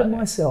inside of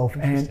myself.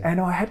 And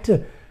I had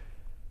to,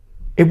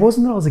 it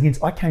wasn't that I was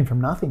against, I came from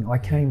nothing. I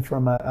came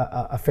from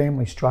a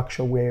family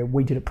structure where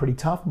we did it pretty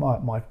tough.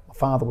 My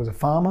father was a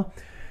farmer.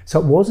 So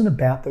it wasn't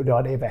about that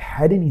I'd ever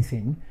had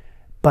anything,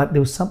 but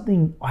there was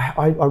something,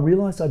 I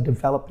realized I'd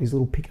developed these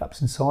little pickups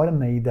inside of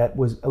me that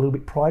was a little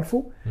bit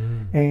prideful.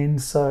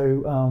 And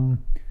so,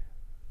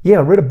 I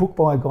read a book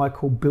by a guy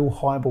called Bill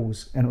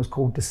Hybels, and it was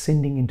called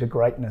Descending into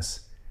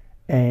Greatness.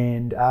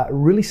 And it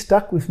really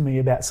stuck with me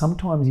about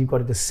sometimes you've got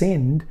to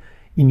descend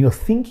in your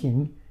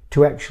thinking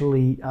to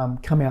actually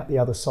come out the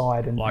other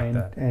side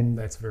and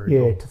that's very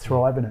cool. To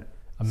thrive in it.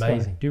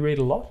 Amazing. So, do you read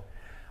a lot?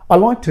 I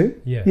like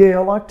to. Yeah,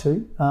 I like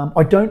to.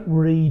 I don't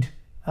read,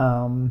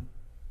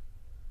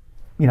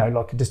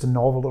 like just a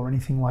novel or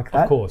anything like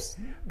that. Of course,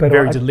 but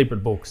very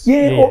deliberate books.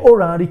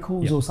 Or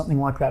articles or something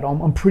like that.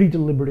 I'm pretty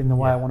deliberate in the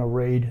way I want to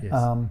read. Yes.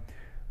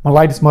 My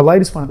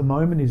latest one at the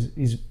moment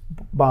is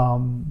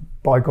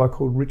by a guy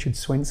called Richard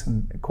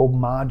Swenson, called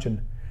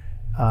Margin,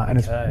 and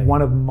it's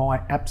one of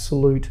my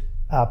absolute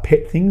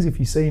pet things. If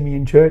you see me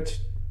in church,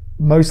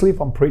 mostly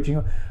if I'm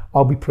preaching,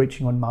 I'll be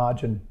preaching on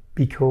margin,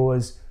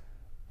 because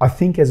I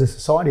think as a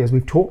society, as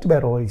we've talked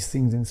about all these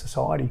things in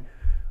society,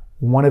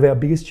 one of our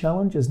biggest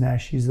challenges,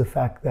 Nash, is the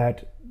fact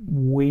that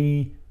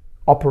we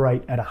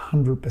operate at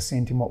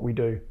 100% in what we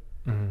do.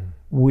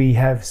 We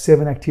have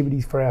 7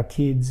 activities for our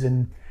kids,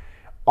 and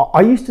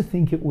I used to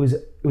think it was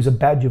a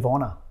badge of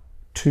honor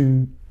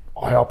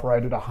I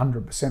operated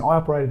 100%. I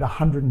operated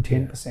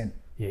 110%.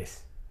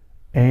 Yes.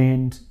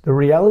 And the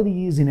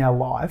reality is, in our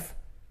life,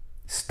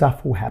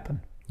 stuff will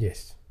happen.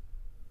 Yes.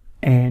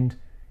 And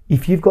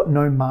if you've got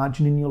no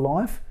margin in your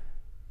life,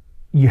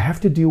 you have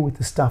to deal with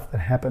the stuff that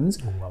happens.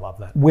 Oh, I love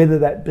that. Whether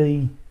that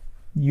be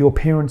your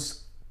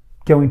parents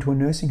going to a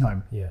nursing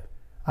home,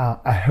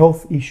 a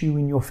health issue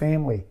in your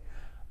family,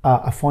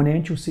 a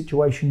financial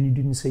situation you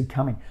didn't see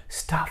coming.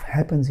 Stuff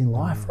happens in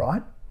life,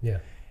 right? Yeah.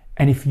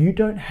 And if you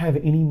don't have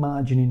any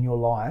margin in your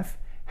life,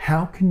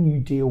 how can you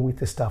deal with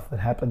the stuff that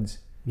happens?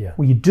 Yeah.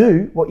 Well,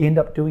 what you end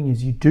up doing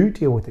is you do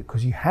deal with it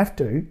because you have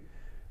to,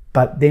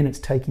 but then it's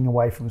taking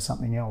away from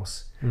something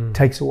else. It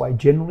takes away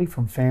generally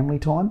from family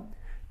time.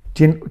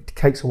 It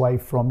takes away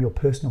from your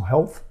personal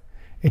health.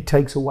 It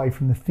takes away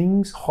from the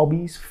things,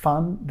 hobbies,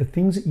 fun, the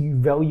things that you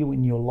value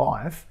in your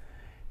life,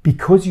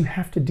 because you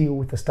have to deal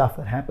with the stuff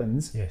that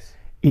happens. Yes.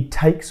 It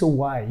takes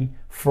away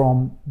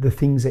from the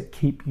things that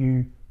keep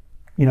you,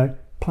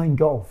 playing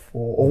golf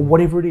or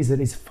whatever it is that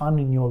is fun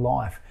in your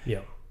life. Yeah.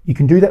 You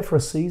can do that for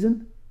a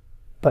season,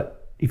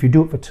 but if you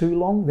do it for too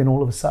long, then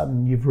all of a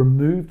sudden you've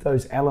removed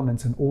those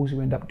elements, and all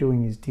you end up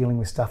doing is dealing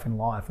with stuff in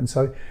life. And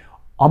so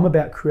I'm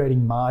about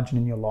creating margin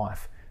in your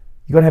life.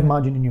 You've got to have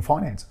margin in your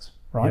finances,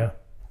 right?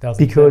 Yeah.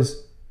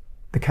 Because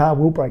the car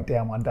will break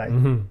down one day.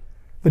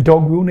 The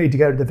dog will need to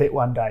go to the vet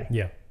one day.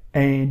 Yeah.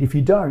 And if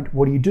you don't,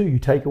 what do? You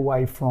take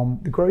away from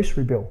the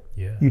grocery bill.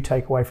 Yeah. You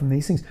take away from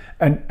these things.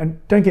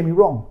 And don't get me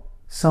wrong,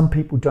 some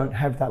people don't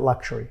have that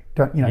luxury.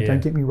 Don't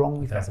get me wrong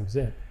with 1,000%.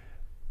 that.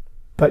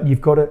 But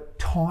you've got to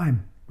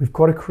time. We've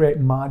got to create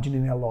margin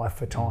in our life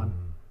for time.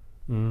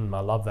 I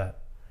love that.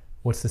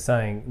 What's the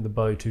saying? The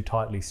bow too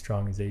tightly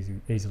strung is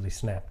easily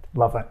snapped.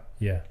 Love that.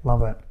 Yeah. Love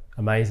that.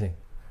 Amazing.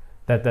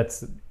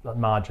 That's a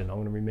margin. I'm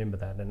going to remember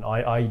that. And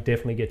I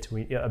definitely get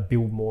to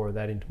build more of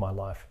that into my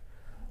life.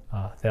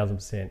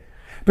 1,000%.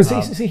 But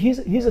see, here's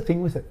the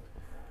thing with it.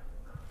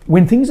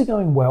 When things are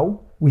going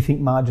well, we think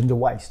margins are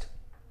waste.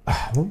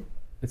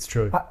 It's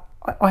true.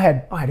 I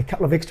had a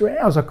couple of extra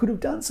hours. I could have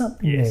done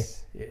something there.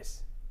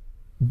 Yes.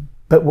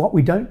 But what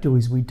we don't do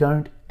is we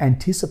don't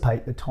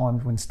anticipate the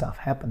times when stuff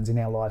happens in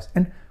our lives.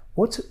 And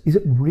is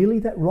it really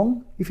that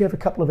wrong if you have a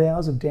couple of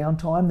hours of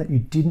downtime that you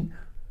didn't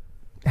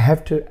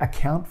have to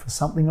account for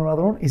something or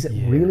other on? Is it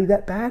really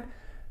that bad?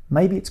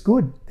 Maybe it's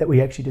good that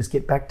we actually just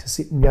get back to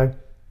sit and go,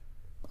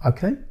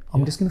 okay,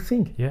 I'm just going to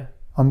think. Yeah.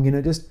 I'm going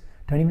to just,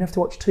 don't even have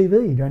to watch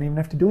TV. Don't even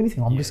have to do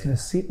anything. I'm just going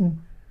to sit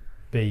and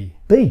be.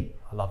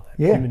 I love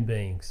that. Yeah. Human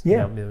beings.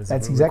 Yeah, that's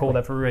exactly. We call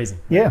that for a reason.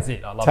 Yeah, that's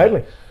it. I love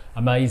totally. That.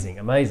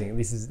 Amazing.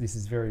 This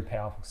is very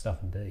powerful stuff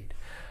indeed.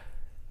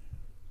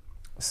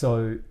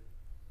 So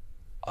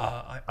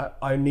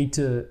I need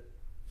to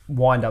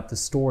wind up the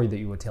story that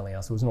you were telling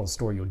us. It was not a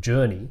story, your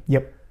journey.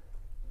 Yep.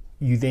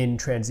 You then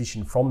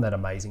transitioned from that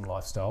amazing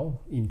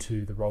lifestyle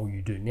into the role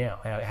you do now.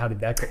 How did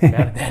that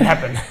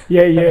happen?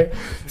 Yeah.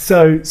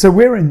 So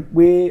we're in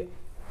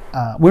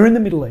the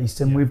Middle East,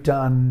 and we've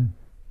done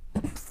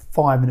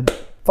 5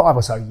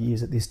 or so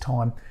years at this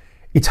time.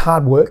 It's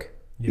hard work.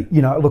 Yeah.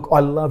 You know, look, I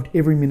loved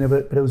every minute of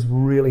it, but it was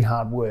really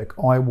hard work.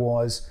 I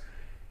was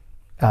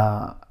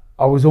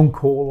on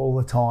call all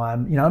the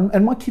time, you know,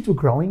 and my kids were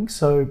growing.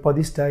 So by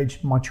this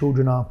stage, my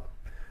children are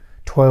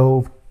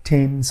 12,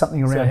 10,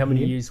 something around. So how many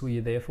here. years were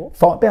you there for?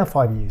 About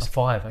 5 years.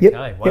 5, okay,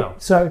 yep, wow.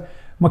 Yep. So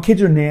my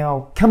kids are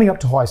now coming up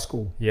to high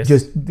school. Yes.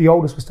 Just the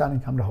oldest was starting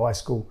to come to high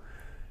school.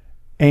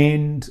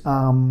 And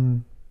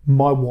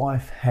my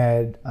wife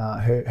had,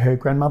 her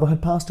grandmother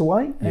had passed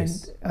away.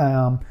 Yes.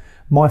 And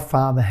my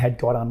father had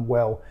got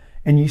unwell.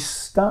 And you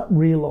start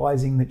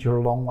realising that you're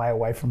a long way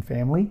away from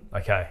family.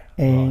 Okay.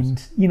 And,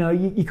 right. you know,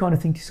 you kind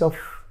of think to yourself,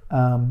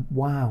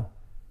 wow,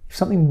 if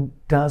something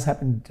does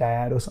happen to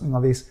Dad or something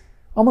like this,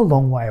 I'm a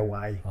long way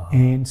away. Uh-huh.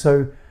 And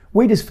so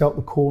we just felt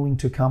the calling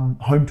to come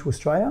home to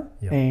Australia.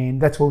 Yep.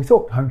 And that's what we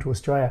thought, home to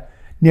Australia.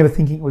 Never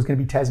thinking it was going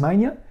to be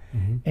Tasmania.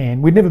 Mm-hmm.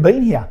 And we'd never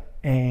been here.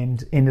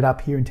 And ended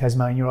up here in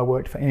Tasmania. I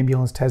worked for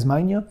Ambulance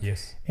Tasmania.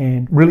 Yes.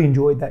 And really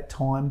enjoyed that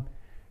time.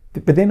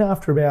 But then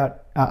after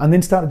about, and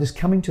then started just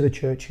coming to the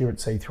church here at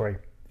C3.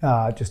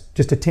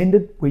 Just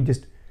attended. We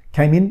just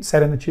came in,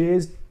 sat in the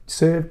chairs,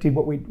 served, did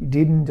what we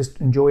did, and just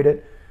enjoyed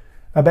it.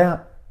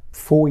 About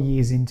 4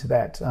 years into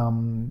that,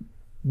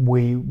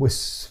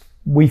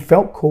 we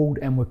felt called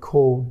and were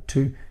called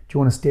to, do you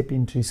want to step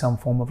into some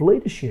form of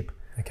leadership?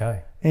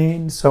 Okay.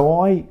 And so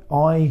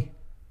I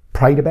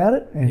prayed about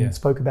it and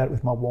spoke about it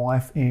with my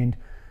wife and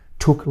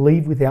took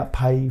leave without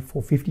pay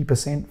for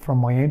 50% from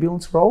my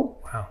ambulance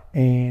role. Wow.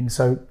 And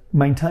so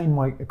maintained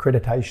my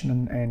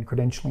accreditation and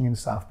credentialing and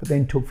stuff, but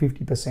then took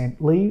 50%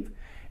 leave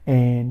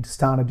and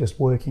started just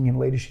working in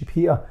leadership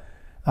here.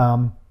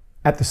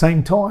 At the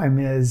same time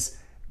as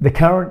the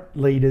current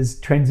leaders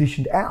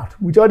transitioned out,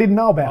 which I didn't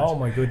know about. Oh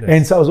my goodness.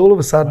 And so I was all of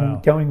a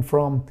sudden going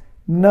from,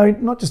 no,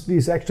 not just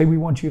this, actually we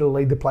want you to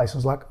lead the place. I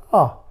was like,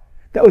 oh,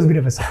 that was a bit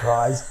of a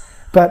surprise.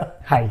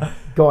 But hey,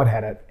 God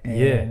had it.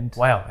 And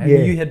wow. And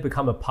you had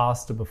become a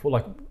pastor before,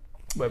 like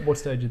what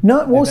stage?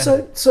 No, well, so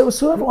it's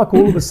sort of like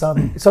all of a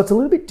sudden, so it's a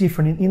little bit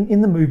different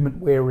in the movement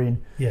we're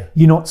in. Yeah.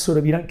 You're not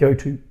you don't go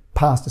to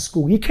pastor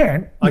school. You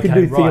can. You can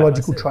do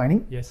theological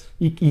training. Yes.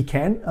 You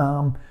can.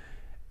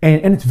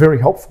 And it's very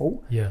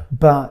helpful. Yeah.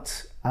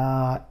 But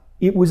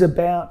it was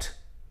about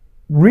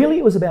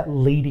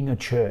leading a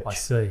church. I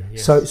see.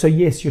 Yes. So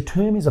yes, your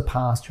term is a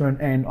pastor,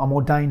 and I'm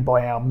ordained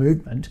by our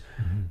movement,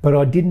 but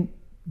I didn't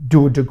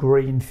do a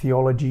degree in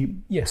theology.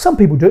 Yes. Some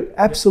people do.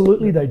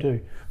 Absolutely, they do.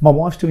 My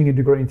wife's doing a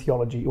degree in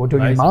theology, or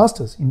doing a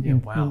master's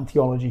in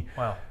theology.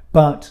 Wow.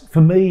 But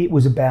for me, it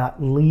was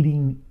about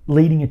leading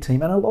a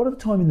team. And a lot of the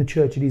time in the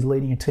church, it is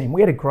leading a team.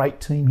 We had a great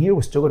team here.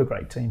 We've still got a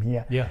great team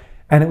here. Yeah.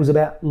 And it was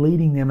about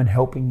leading them and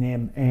helping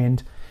them.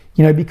 And,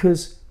 you know,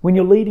 because when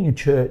you're leading a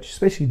church,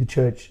 especially the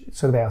church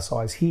sort of our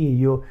size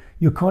here,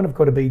 you're kind of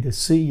got to be the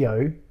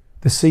CEO,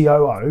 the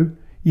COO,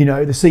 you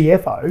know, the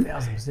CFO.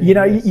 1,000%, you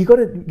know, you got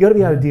to be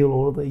able to deal with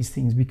all of these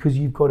things, because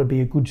you've got to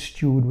be a good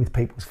steward with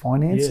people's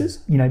finances.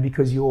 You know,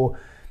 because you've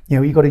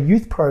got a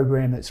youth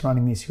program that's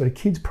running this. You've got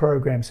a kids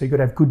program, so you've got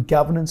to have good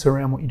governance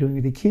around what you're doing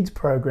with your kids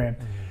program.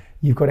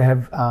 You've got to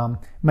have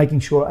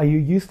making sure, are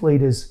your youth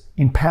leaders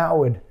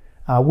empowered?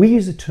 We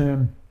use the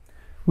term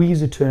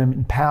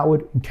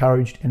empowered,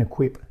 encouraged, and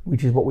equip,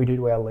 which is what we do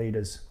to our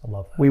leaders. I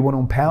love that. We want to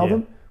empower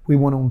them. We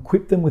want to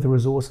equip them with the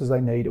resources they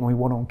need, and we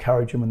want to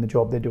encourage them in the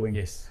job they're doing.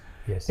 Yes.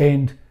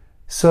 And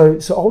so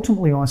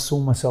ultimately, I saw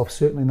myself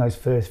certainly in those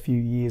first few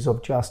years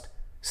of just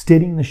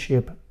steadying the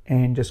ship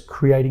and just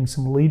creating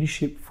some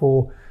leadership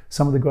for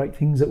some of the great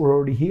things that were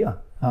already here.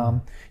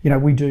 You know,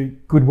 we do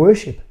good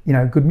worship, you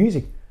know, good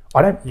music.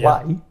 I don't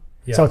play,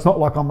 so it's not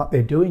like I'm up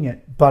there doing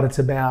it, but it's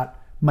about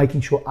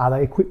making sure, are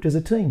they equipped as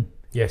a team?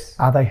 Yes.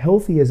 Are they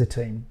healthy as a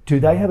team? Do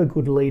they have a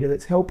good leader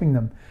that's helping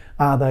them?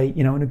 Are they,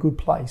 in a good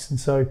place? And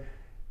so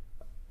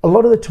a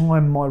lot of the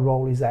time my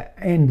role is that,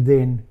 and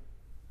then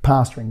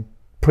pastoring,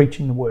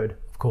 preaching the word.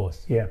 Of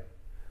course. Yeah.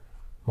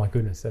 My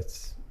goodness,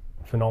 that's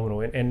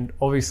phenomenal. And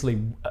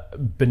obviously,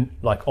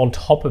 like on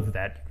top of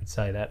that, you could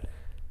say that,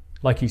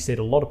 like you said,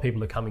 a lot of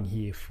people are coming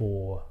here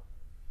for,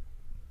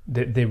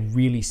 they're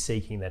really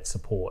seeking that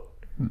support,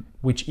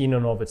 which in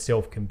and of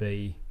itself can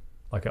be,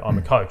 like I'm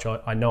a coach,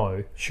 I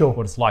know Sure.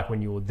 what it's like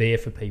when you're there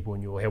for people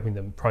and you're helping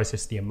them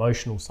process the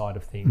emotional side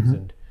of things,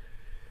 and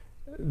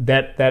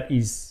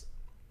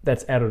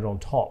that's added on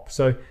top.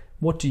 So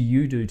what do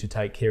you do to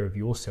take care of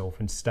yourself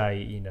and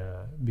stay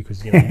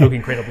because you look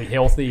incredibly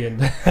healthy and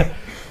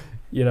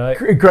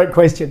Great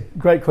question.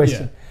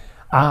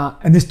 Yeah.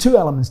 And there's two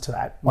elements to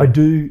that. I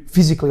do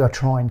physically, I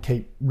try and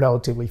keep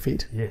relatively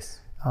fit. Yes.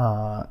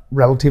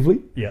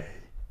 Relatively. Yeah.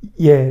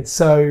 Yeah.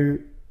 So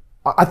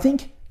I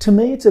think to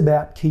me it's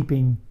about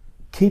keeping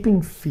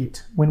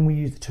fit, when we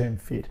use the term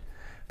fit,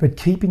 but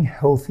keeping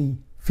healthy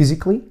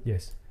physically.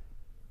 Yes.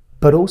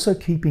 But also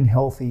keeping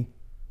healthy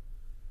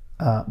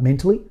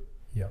mentally.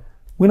 Yeah.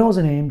 When I was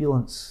in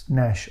ambulance,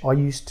 Nash, I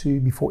used to,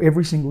 before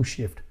every single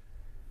shift,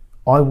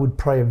 I would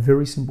pray a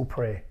very simple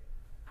prayer.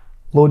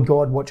 Lord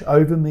God, watch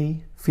over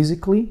me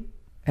physically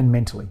and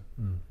mentally.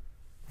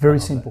 Very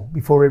simple,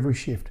 before every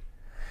shift.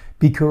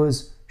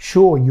 Because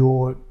sure,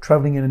 you're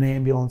traveling in an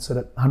ambulance at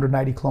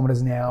 180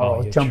 kilometers an hour, I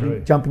was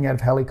jumping out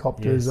of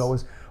helicopters, I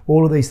was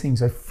all of these things.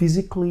 So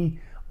physically,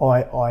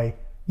 I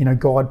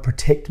God,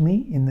 protect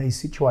me in these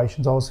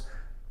situations. I was,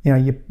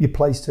 you're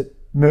placed at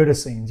murder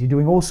scenes, you're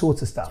doing all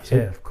sorts of stuff.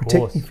 So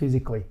protect me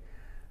physically.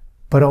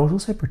 But I was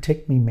also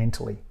protect me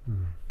mentally,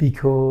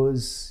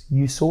 because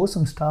you saw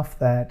some stuff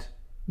that,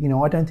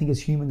 I don't think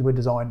as humans we're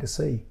designed to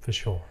see. For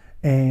sure.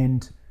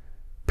 And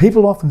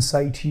people often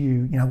say to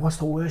you, what's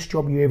the worst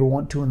job you ever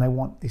want to? And they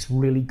want this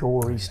really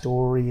gory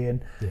story.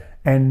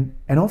 And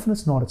often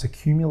it's not. It's a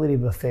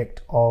cumulative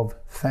effect of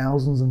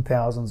thousands and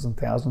thousands and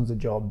thousands of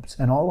jobs.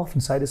 And I'll often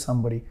say to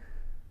somebody,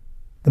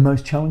 the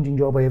most challenging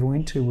job I ever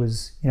went to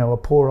was, a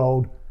poor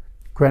old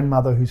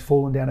grandmother who's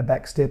fallen down a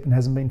back step and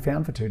hasn't been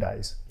found for 2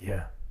 days.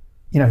 Yeah.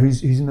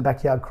 Who's in the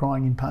backyard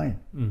crying in pain.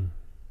 And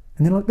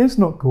they're like, that's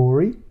not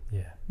gory.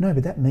 Yeah. No,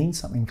 but that means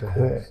something to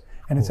her.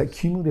 And it's that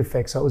cumulative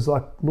effect. So it was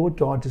like, Lord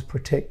God, just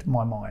protect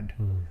my mind.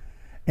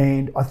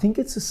 And I think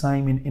it's the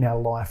same in our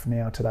life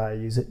now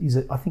today, is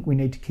that I think we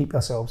need to keep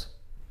ourselves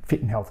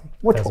fit and healthy.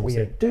 Watch what we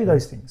eat. Do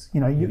those things.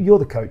 You're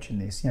the coach in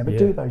this, but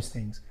do those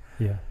things.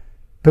 Yeah.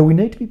 But we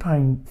need to be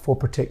praying for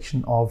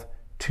protection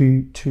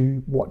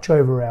to watch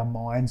over our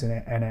minds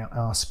and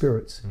our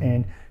spirits.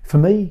 And for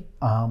me,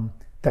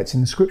 that's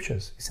in the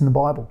scriptures. It's in the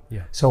Bible.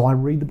 Yeah. So I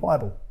read the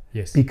Bible.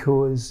 Yes.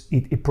 Because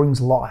it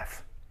brings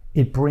life.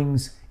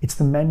 It's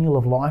the manual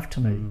of life to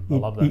me. I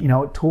love that.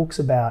 It talks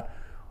about,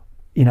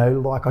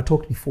 like I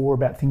talked before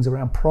about things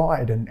around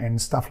pride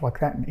and stuff like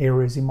that, and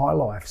areas in my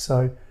life.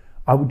 So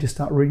I would just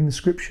start reading the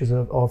scriptures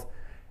of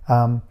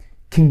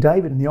King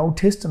David in the Old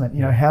Testament.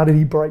 How did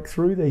he break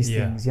through these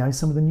things?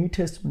 Some of the New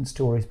Testament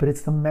stories. But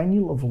it's the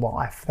manual of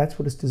life. That's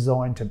what it's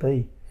designed to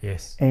be.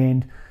 Yes.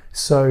 And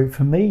so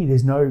for me,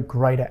 there's no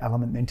greater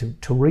element than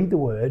to read the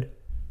word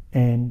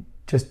and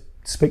just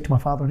speak to my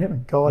Father in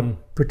heaven. God,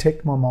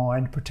 protect my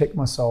mind, protect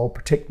my soul,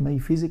 protect me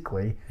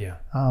physically. Yeah.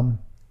 And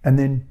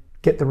then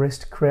get the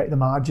rest, create the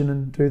margin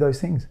and do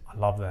those things. I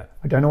love that.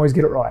 I don't always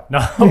get it right. No,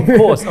 of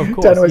course.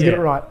 Don't always get it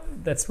right.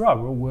 That's right.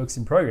 We're all works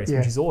in progress,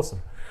 which is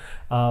awesome.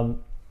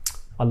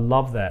 I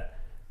love that.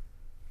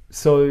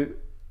 So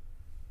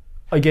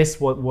I guess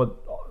what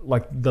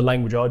like the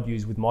language I'd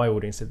use with my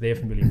audience that they're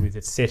familiar with,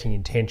 it's setting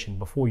intention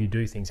before you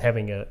do things,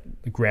 having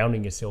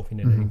grounding yourself in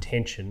an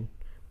intention,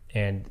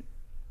 and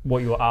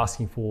what you're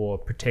asking for,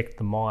 protect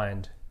the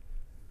mind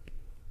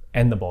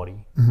and the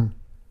body.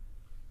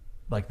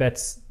 Like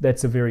that's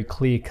a very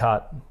clear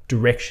cut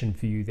direction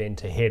for you then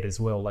to head as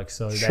well. Like,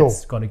 so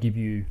that's going to give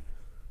you,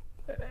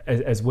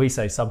 as we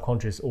say,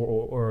 subconscious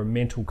or a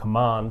mental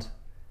command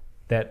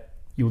that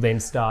you'll then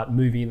start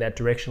moving in that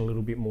direction a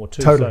little bit more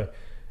too.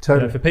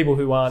 Totally. For people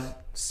who aren't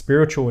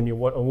spiritual, and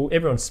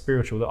everyone's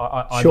spiritual,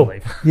 I sure.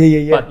 believe.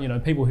 Yeah.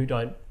 But people who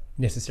don't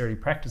necessarily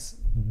practice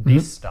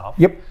this stuff.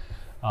 Yep.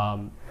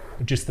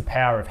 Just the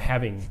power of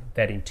having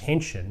that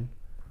intention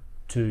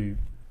to,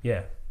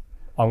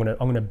 I'm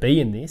gonna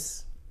be in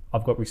this.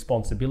 I've got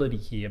responsibility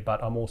here,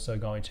 but I'm also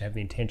going to have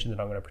the intention that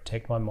I'm going to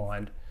protect my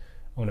mind.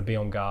 I'm going to be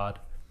on guard.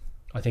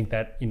 I think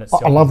that in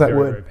itself I love is that very,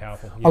 word. very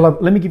powerful. Yeah.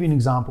 Let me give you an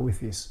example with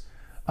this.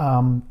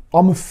 I'm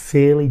a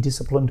fairly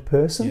disciplined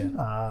person.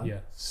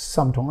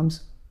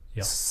 Sometimes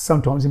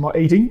in my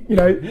eating,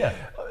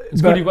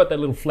 It's good you've got that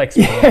little flex.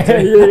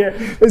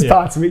 There's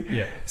parts of me.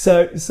 Yeah.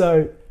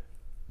 So,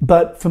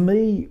 but for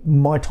me,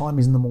 my time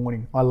is in the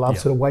morning. I love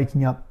sort of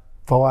waking up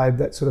 5,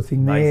 that sort of thing.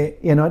 Amazing.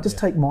 There, I just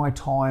take my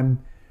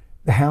time.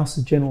 The house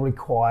is generally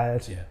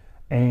quiet,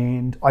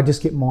 and I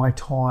just get my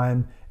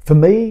time. For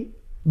me,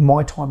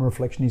 my time of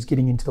reflection is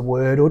getting into the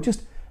Word, or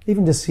just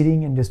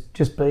sitting and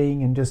just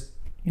being, and just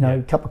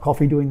a cup of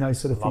coffee, doing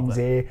those sort of things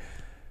there.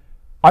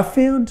 I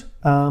found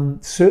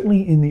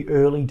certainly in the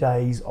early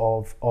days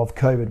of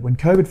COVID, when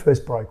COVID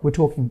first broke, we're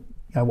talking,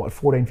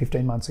 14,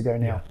 15 months ago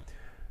now, Yeah.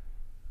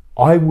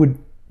 I would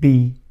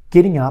be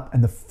getting up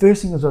and the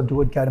first thing I'd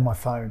do, I'd go to my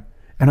phone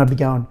and I'd be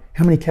going,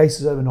 how many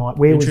cases overnight?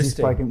 Where was this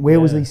breaking? Where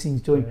was these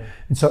things doing? Yeah.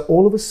 And so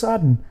all of a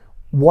sudden,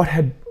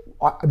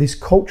 this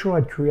culture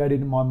I'd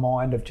created in my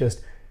mind of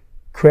just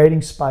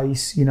creating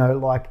space,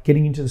 like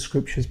getting into the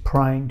scriptures,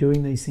 praying,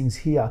 doing these things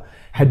here,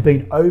 had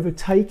been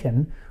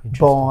overtaken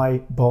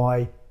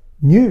by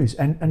news,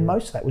 and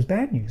most of that was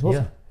bad news,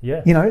 wasn't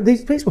it? Yeah.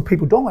 These were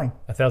people dying.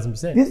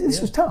 1,000%. This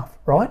was tough,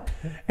 right?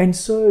 Yeah. And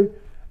so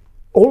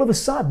all of a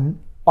sudden,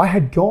 I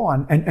had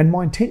gone, and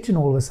my intention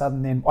all of a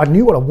sudden then, I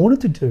knew what I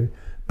wanted to do,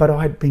 but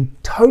I had been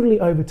totally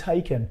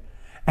overtaken.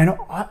 And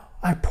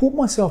I pulled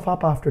myself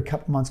up after a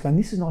couple of months going,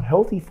 this is not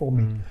healthy for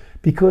me,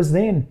 because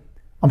then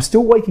I'm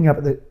still waking up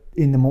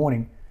in the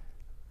morning,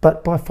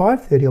 but by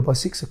 5:30 or by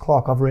 6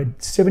 o'clock, I've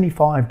read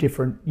 75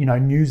 different,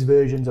 news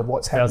versions of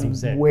what's happening,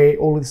 1,000%. where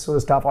all of this sort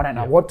of stuff. I don't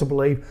know what to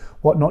believe,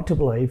 what not to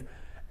believe.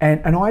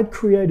 And I'd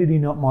created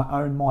in my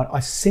own mind, I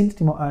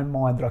sensed in my own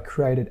mind that I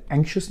created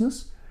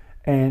anxiousness,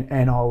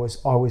 and I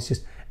was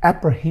just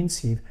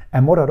apprehensive.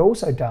 And what I'd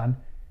also done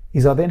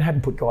is I then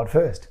hadn't put God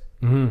first.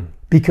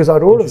 Because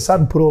I'd all of a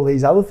sudden put all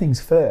these other things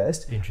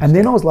first. And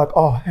then I was like,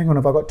 oh, hang on,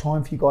 have I got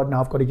time for you, God?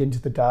 No, I've got to get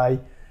into the day.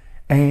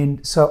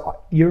 And so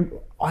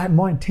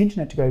my intention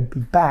had to be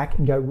back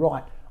and go,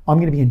 right, I'm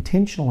going to be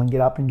intentional and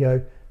get up and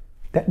go,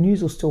 that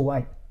news will still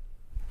wait.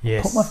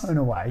 Yes. Put my phone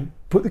away,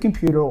 put the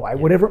computer away,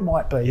 whatever it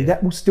might be,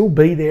 that will still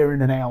be there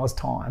in an hour's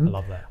time. I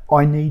love that.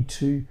 I need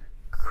to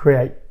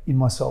create in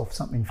myself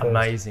something first.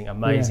 Amazing.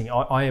 Yeah.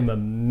 I am a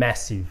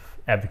massive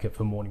advocate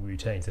for morning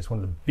routines. That's one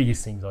of the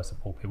biggest things I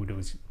support people do,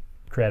 is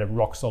create a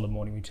rock solid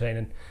morning routine.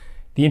 And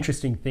the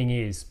interesting thing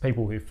is,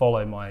 people who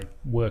follow my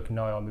work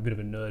know I'm a bit of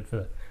a nerd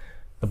for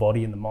the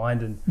body and the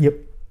mind, and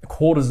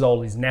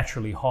cortisol is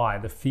naturally high.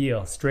 The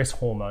fear, stress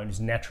hormone is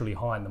naturally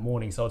high in the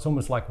morning. So it's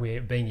almost like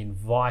we're being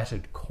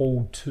invited,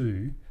 called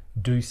to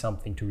do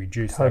something to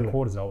reduce that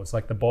cortisol. It's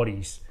like the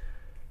body's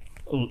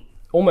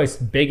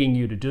almost begging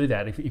you to do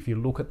that if you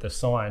look at the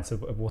science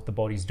of what the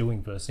body's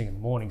doing first thing in the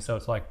morning. So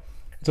it's like,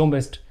 it's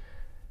almost,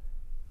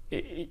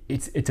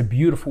 it's a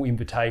beautiful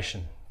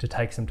invitation to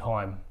take some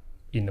time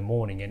in the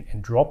morning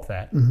and drop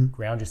that,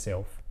 ground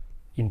yourself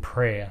in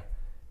prayer,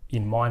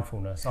 in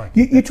mindfulness.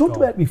 You talked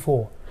about it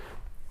before,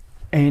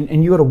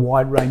 and you got a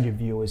wide range of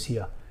viewers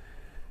here.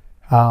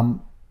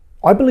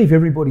 I believe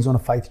everybody's on a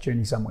faith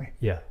journey somewhere.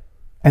 Yeah.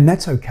 And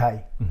that's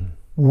okay.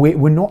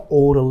 We're not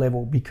all at a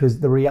level,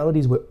 because the reality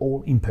is we're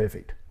all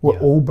imperfect. We're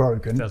all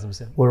broken.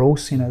 1,000%. We're all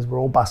sinners. We're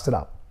all busted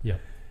up. Yeah.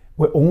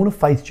 We're all on a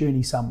faith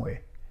journey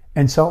somewhere.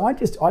 And so I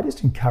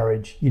just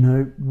encourage,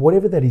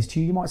 whatever that is to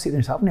you. You might sit there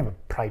and say, I've never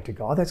prayed to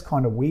God. That's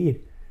kind of weird.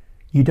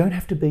 You don't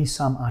have to be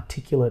some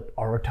articulate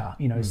orator,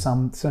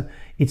 so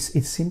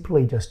it's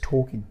simply just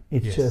talking.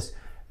 It's just,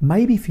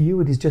 maybe for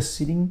you it is just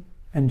sitting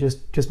and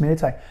just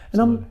meditate.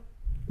 And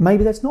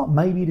maybe that's not,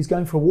 maybe it is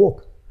going for a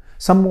walk.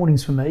 Some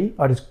mornings for me,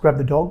 I just grab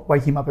the dog,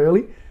 wake him up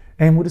early,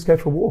 and we'll just go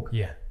for a walk.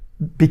 Yeah.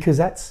 Because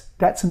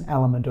that's an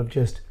element of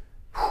just,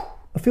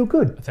 I feel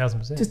good.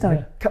 1,000%. Just done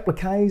a couple of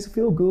Ks, I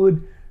feel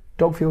good,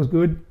 dog feels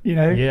good,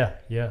 Yeah.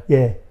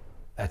 Yeah.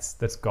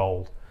 That's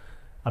gold.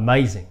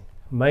 Amazing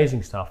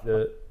stuff.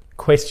 The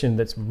question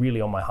that's really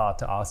on my heart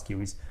to ask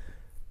you is,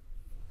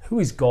 who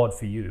is God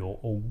for you,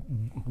 or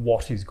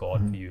what is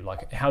God for you?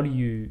 Like, how do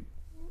you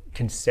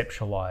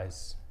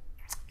conceptualize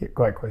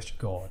great question.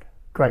 God?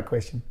 Great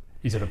question.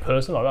 Is it a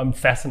person? I'm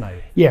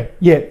fascinated. Yeah.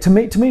 To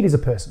me it is a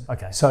person.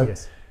 Okay.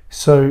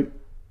 So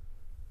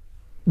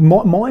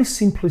my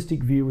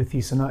simplistic view with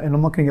this, and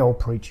I'm not going to go all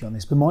preachy on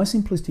this, but my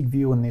simplistic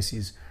view on this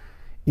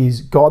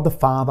is God the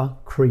Father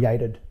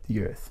created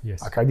the earth.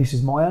 Yes. Okay, this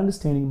is my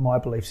understanding, my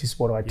beliefs, this is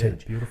what I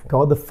teach. Beautiful.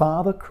 God the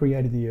Father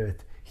created the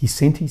earth. He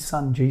sent his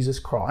Son, Jesus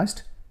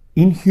Christ,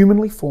 in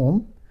humanly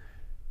form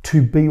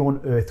to be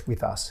on earth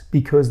with us.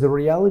 Because the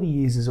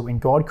reality is that when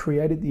God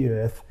created the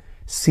earth,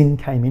 sin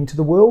came into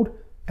the world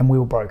and we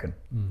were broken.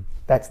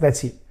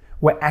 That's it.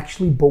 We're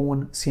actually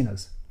born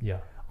sinners. Yeah.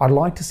 I'd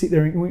like to sit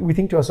there and we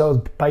think to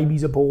ourselves,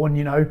 babies are born,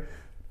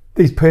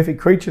 these perfect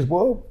creatures.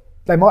 Well,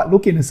 they might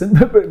look innocent,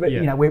 but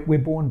we're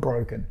born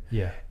broken.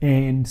 Yeah.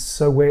 And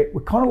so we're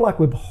kind of like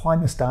we're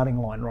behind the starting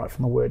line right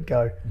from the word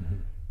go.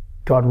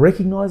 God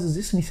recognizes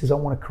this and he says, I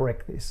want to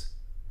correct this.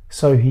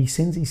 So he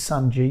sends his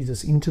Son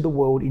Jesus into the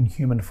world in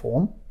human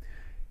form.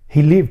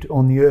 He lived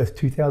on the earth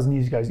 2,000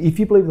 years ago. If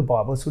you believe the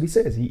Bible, that's what he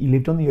says. He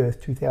lived on the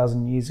earth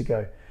 2,000 years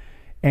ago.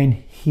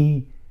 And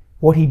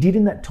what he did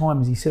in that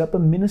time is he set up a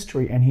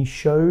ministry and he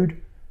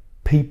showed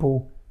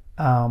people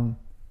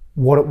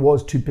what it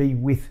was to be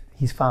with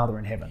his Father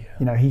in heaven.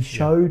 He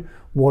showed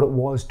what it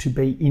was to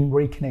be in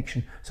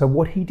reconnection. So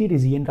what he did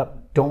is he ended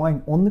up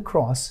dying on the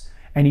cross,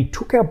 and he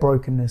took our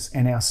brokenness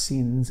and our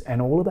sins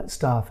and all of that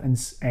stuff.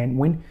 And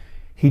when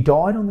he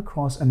died on the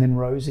cross and then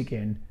rose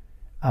again,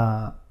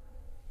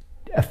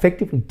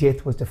 effectively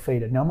death was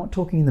defeated. Now I'm not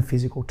talking in the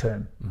physical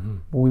term.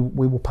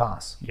 We will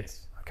pass.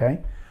 Yes. Okay.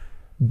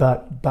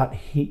 but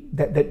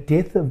that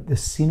death of the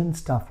sin and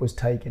stuff was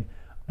taken.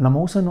 And I'm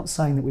also not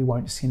saying that we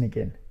won't sin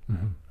again,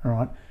 all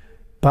right?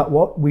 But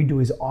what we do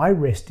is I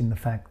rest in the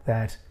fact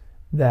that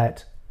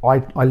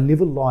I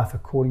live a life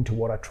according to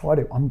what I try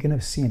to. I'm going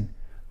to sin,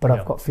 but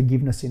I've got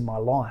forgiveness in my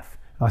life.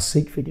 I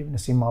seek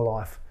forgiveness in my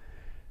life.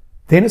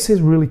 Then it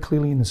says really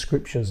clearly in the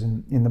scriptures,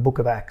 in the book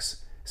of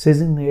Acts, it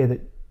says in there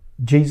that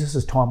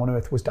Jesus' time on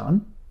earth was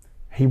done.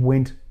 He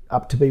went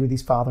up to be with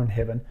his Father in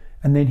heaven,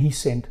 and then he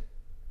sent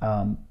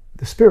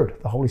the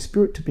Spirit, the Holy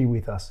Spirit, to be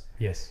with us.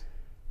 Yes.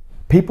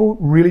 People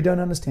really don't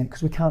understand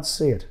because we can't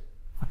see it.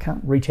 I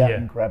can't reach out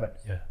and grab it.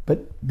 Yeah.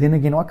 But then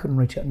again, I couldn't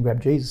reach out and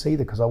grab Jesus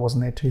either because I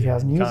wasn't there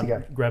 2,000 years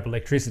ago. Grab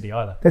electricity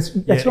either. That's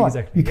right.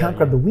 Exactly. You can't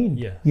grab the wind.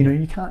 Yeah. You know,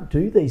 you can't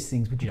do these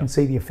things, but you can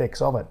see the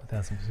effects of it.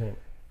 1,000%.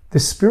 The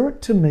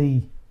Spirit to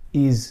me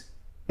is,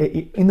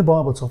 in the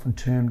Bible, it's often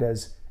termed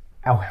as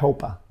our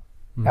helper,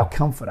 our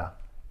comforter,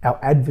 our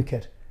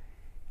advocate.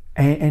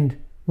 And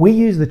we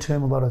use the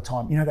term a lot of the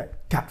time, you know,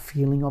 that gut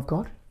feeling I've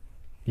got.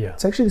 Yeah.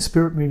 It's actually the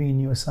Spirit moving in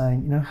you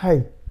saying, you know,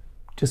 hey,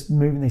 just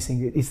moving these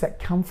things. It's that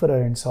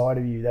comforter inside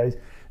of you,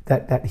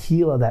 that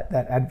healer, that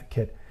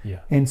advocate.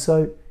 Yeah. And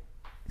so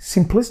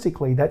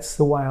simplistically, that's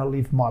the way I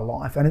live my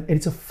life. And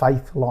it's a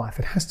faith life.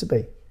 It has to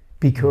be,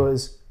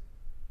 because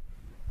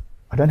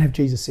I don't have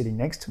Jesus sitting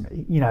next to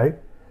me. You know,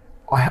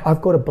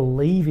 I've got to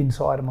believe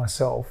inside of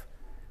myself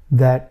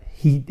that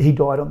he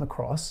died on the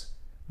cross,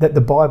 that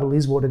the Bible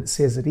is what it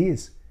says it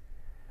is.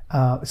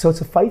 So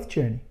it's a faith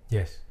journey.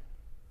 Yes.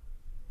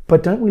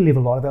 But don't we live a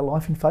lot of our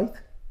life in faith?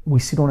 We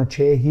sit on a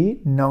chair here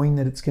knowing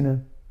that it's going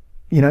to,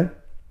 you know,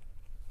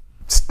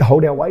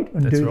 hold our weight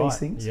and do these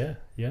things. Yeah,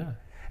 yeah.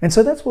 And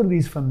so that's what it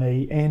is for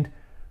me. And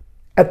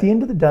at the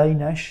end of the day,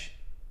 Nash,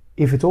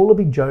 if it's all a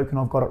big joke and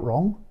I've got it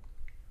wrong,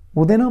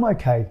 well, then I'm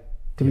okay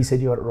to be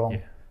said you got it wrong.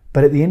 Yeah.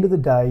 But at the end of the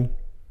day,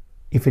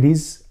 if it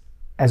is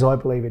as I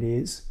believe it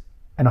is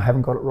and I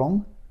haven't got it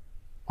wrong,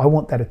 I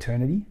want that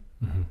eternity,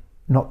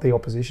 not the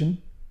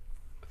opposition.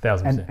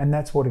 1,000%. And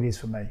that's what it is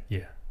for me.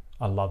 Yeah,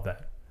 I love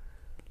that.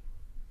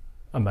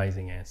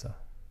 Amazing answer.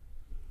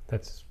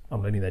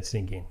 I'm letting that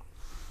sink in.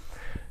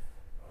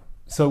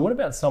 So what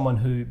about someone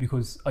who,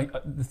 because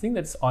the thing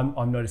that's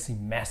I'm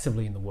noticing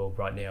massively in the world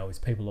right now is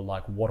people are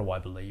like, what do I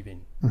believe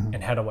in?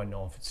 And how do I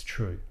know if it's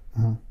true?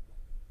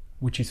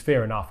 Which is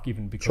fair enough,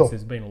 given because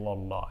there's been a lot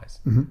of lies.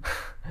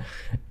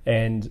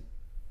 And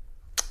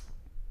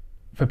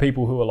for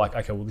people who are like,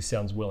 okay, well, this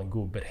sounds well and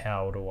good, but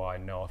how do I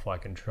know if I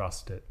can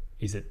trust it?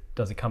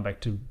 Does it come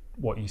back to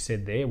what you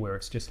said there, where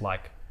it's just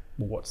like,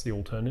 well, what's the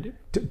alternative?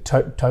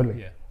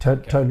 Totally. Yeah.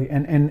 Totally.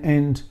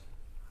 And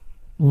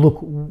look,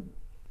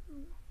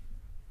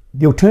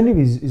 the alternative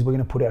is we're going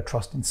to put our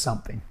trust in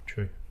something.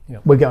 True. Yeah.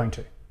 We're going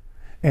to.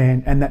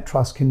 And that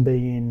trust can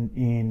be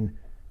in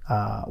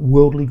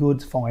worldly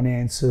goods,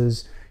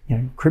 finances, you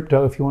know,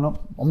 crypto if you want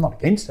to. I'm not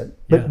against it.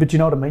 But you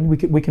know what I mean?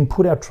 We can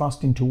put our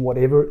trust into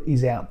whatever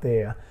is out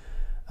there.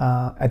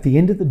 At the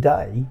end of the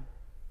day,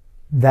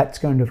 that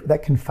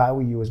can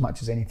fail you as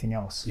much as anything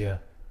else. Yeah.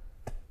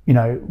 You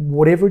know,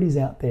 whatever it is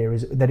out there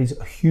that is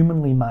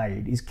humanly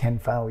made can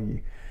fail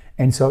you.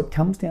 And so it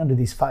comes down to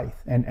this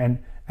faith.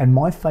 And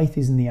my faith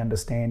is in the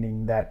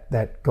understanding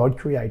that God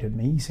created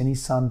me. He sent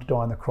his son to die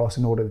on the cross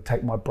in order to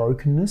take my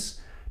brokenness.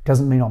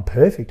 Doesn't mean I'm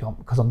perfect,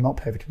 because I'm not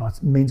perfect.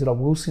 It means that I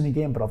will sin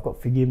again, but I've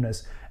got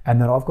forgiveness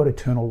and that I've got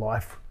eternal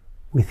life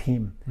with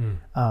him.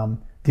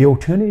 The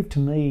alternative to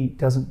me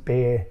doesn't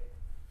bear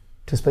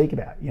to speak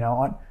about. You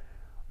know,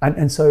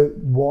 and so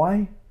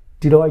why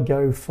did I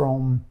go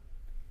from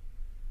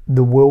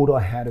the world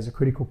I had as a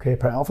critical care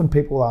paramedic? Often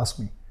people ask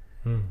me.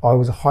 I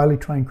was a highly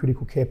trained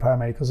critical care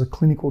paramedic. I was a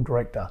clinical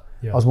director.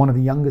 I was one of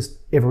the youngest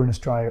ever in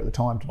Australia at the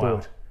time to do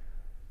it.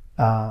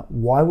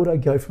 Why would I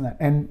go from that?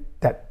 And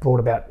that brought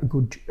about a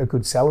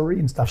good salary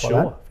and stuff like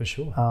that. For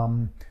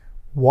sure.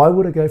 Why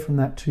would I go from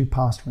that to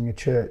pastoring a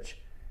church?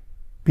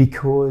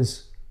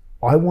 Because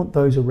I want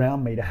those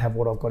around me to have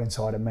what I've got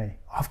inside of me.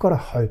 I've got a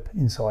hope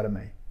inside of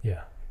me.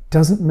 Yeah.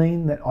 Doesn't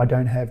mean that I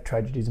don't have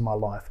tragedies in my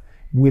life.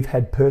 My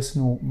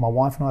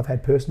wife and I have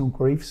had personal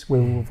griefs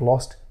where we've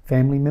lost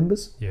family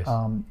members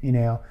in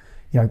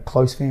our,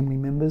 close family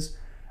members.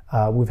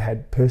 We've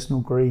had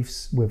personal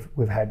griefs.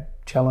 We've had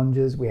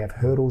challenges. We have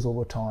hurdles all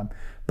the time.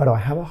 But I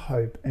have a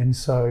hope, and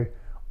so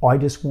I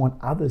just want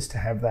others to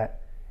have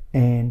that.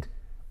 And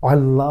I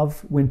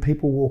love when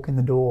people walk in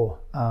the door,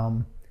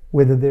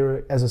 whether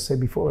they're, as I said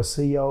before, a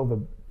CEO of a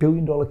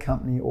billion-dollar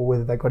company or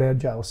whether they got out of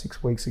jail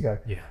 6 weeks ago.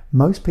 Yeah.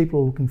 Most people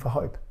are looking for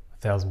hope.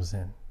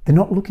 1,000%. They're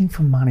not looking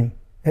for money.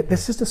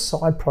 That's just a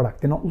side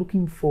product. They're not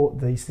looking for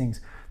these things.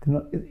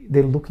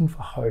 They're looking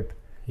for hope.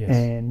 Yes.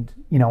 And,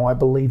 I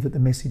believe that the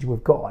message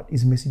we've got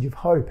is a message of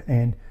hope.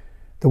 And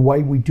the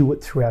way we do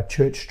it through our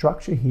church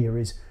structure here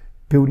is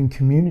building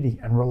community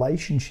and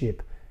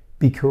relationship,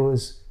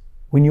 because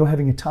when you're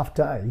having a tough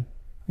day, you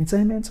can say,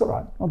 hey man, it's all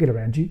right, I'll get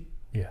around you.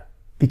 Yeah.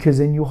 Because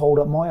then you'll hold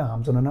up my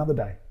arms on another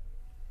day.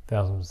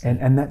 1,000%.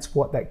 And that's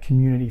what that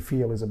community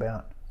feel is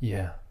about.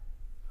 Yeah.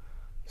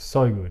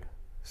 So good.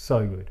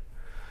 So good.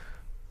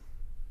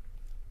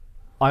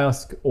 I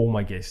ask all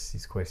my guests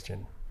this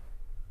question.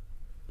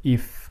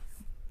 If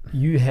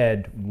you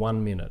had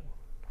 1 minute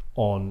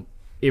on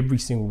every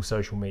single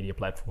social media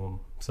platform,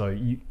 so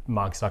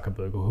Mark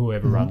Zuckerberg or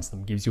whoever runs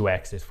them gives you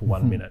access for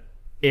 1 minute,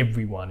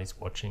 everyone is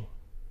watching,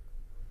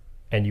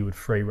 and you would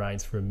free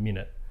reins for a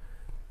minute,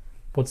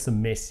 what's the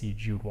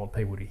message you would want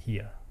people to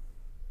hear?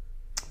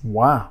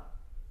 Wow,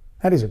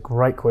 that is a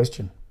great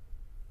question.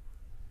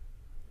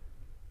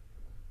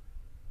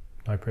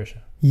 No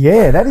pressure.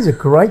 Yeah, that is a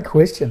great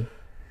question.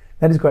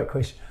 That is a great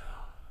question.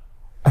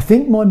 I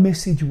think my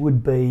message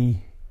would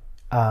be,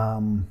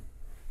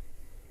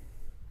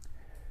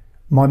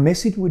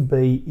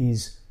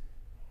 is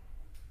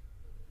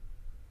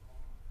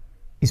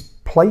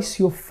place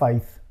your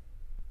faith.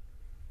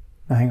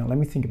 Now hang on, let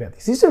me think about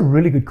this. This is a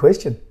really good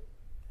question.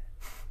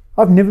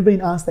 I've never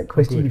been asked that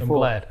question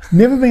before. I'm glad.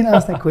 Never been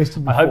asked that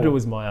question before. I hoped it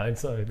was my own,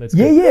 so that's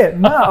good. Yeah.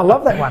 No, I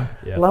love that one.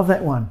 Yeah. Love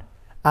that one.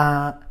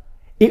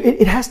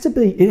 It has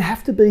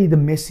to be the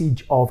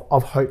message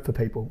of hope for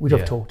people, which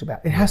I've talked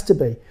about. It has to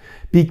be.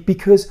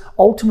 Because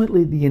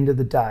ultimately at the end of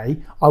the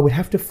day, I would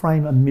have to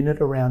frame a minute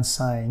around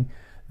saying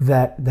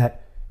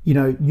that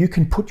you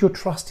can put your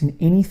trust in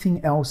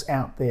anything else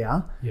out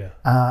there. Yeah.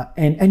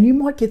 And you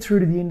might get through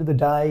to the end of the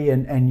day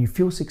and you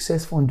feel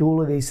successful and do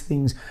all of these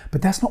things,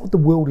 but that's not what the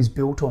world is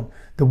built on.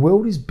 The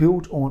world is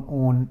built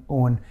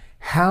on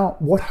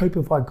what hope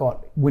have I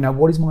got?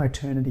 What is my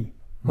eternity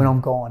when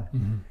I'm gone?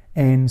 Mm-hmm.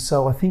 And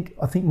so I think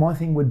my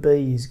thing would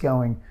be is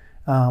going,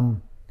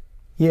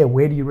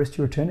 where do you rest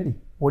your eternity?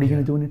 What are you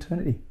going to do in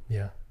eternity?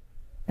 Yeah.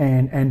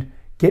 And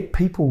get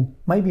people,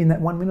 maybe in that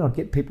 1 minute, I'd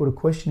get people to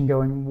question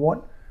going,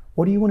 what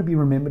do you want to be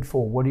remembered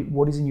for?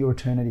 What is in your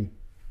eternity?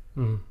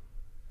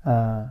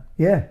 I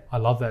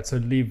love that. So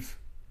live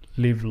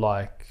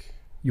like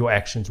your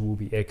actions will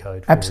be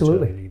echoed. For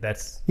Absolutely. Eternity.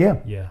 That's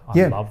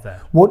I love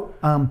that.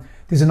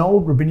 There's an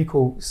old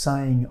rabbinical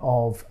saying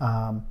of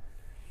that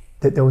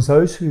there was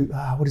those who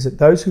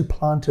those who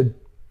planted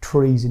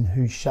trees in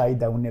whose shade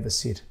they will never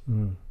sit.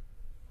 And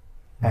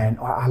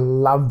I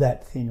love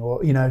that thing.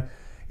 Or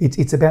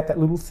it's about that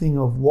little thing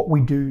of what we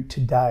do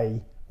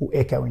today will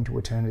echo into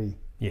eternity.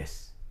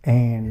 Yes.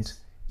 And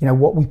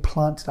what we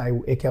plant today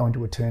will echo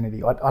into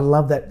eternity. I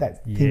love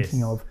that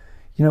thinking of,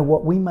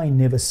 what we may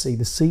never see,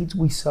 the seeds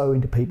we sow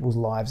into people's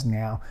lives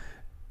now,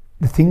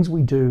 the things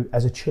we do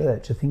as a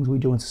church, the things we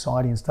do in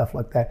society and stuff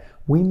like that,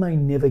 we may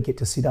never get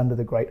to sit under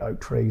the great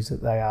oak trees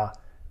that they are.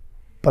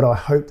 But I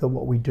hope that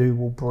what we do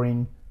will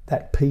bring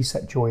that peace,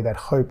 that joy, that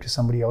hope to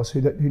somebody else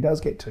who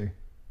does get to.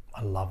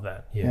 I love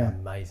that. Yeah.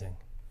 Amazing.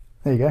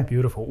 There you go.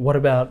 Beautiful. What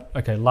about,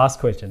 last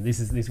question.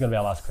 This is going to be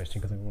our last question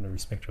because I want to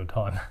respect your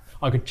time.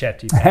 I could chat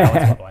to you for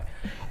hours, by the way.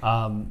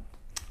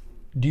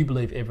 Do you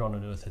believe everyone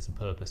on earth has a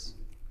purpose?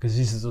 Because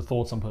this is a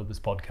Thoughts on Purpose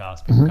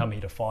podcast. People come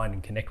here to find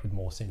and connect with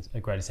a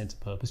greater sense of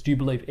purpose. Do you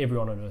believe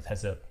everyone on earth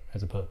has a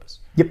purpose?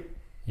 Yep.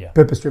 Yeah.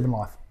 Purpose-driven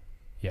life.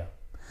 Yeah.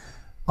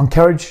 I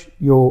encourage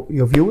your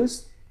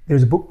viewers.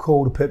 There's a book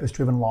called A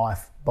Purpose-Driven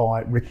Life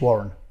by Rick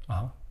Warren.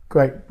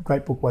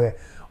 Great book by there.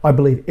 I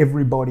believe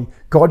everybody,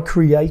 God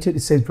created, it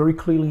says very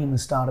clearly in the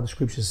start of the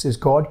scripture, it says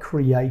God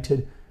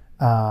created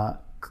us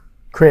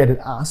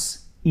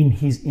in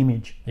his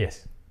image.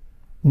 Yes.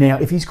 Now,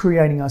 if he's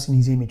creating us in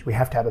his image, we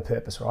have to have a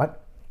purpose, right?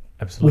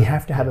 Absolutely. We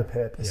have to have a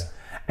purpose.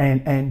 Yeah.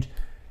 And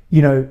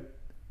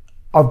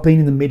I've been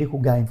in the medical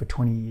game for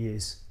 20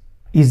 years.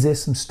 Is there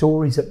some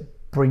stories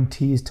that bring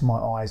tears to my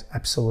eyes?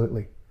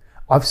 Absolutely.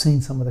 I've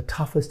seen some of the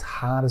toughest,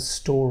 hardest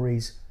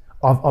stories.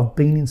 I've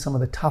been in some of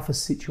the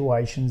toughest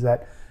situations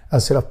that,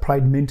 as I said, I've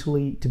prayed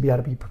mentally to be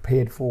able to be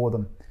prepared for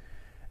them.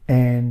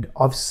 And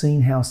I've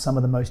seen how some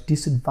of the most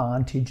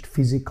disadvantaged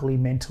physically,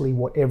 mentally,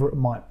 whatever it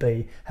might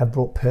be, have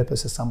brought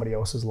purpose to somebody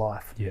else's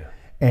life. Yeah.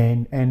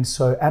 And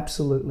so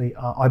absolutely,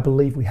 I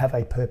believe we have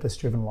a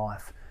purpose-driven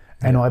life.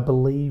 And I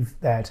believe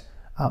that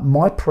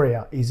my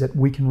prayer is that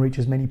we can reach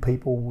as many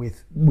people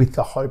with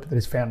the hope that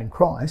is found in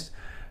Christ.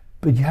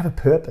 But you have a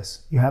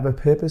purpose. You have a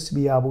purpose to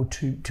be able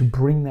to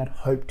bring that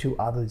hope to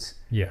others.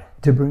 Yeah.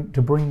 To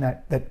bring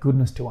that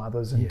goodness to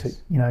others and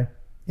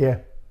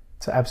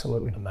So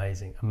absolutely.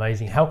 Amazing.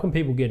 How can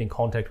people get in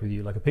contact with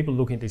you? Like if people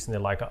look at this and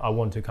they're like, I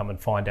want to come and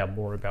find out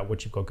more about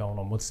what you've got going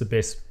on, what's the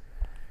best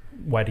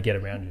way to get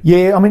around you?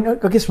 Yeah, I mean,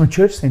 I guess from a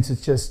church sense,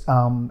 it's just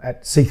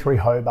at C3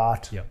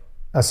 Hobart. Yeah.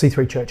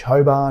 C3 Church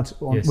Hobart.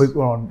 Yes.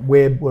 We're on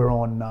web. We're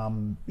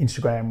on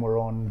Instagram. We're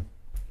on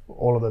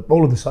all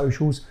of the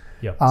socials.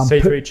 Yeah.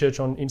 C3 Church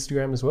on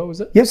Instagram as well,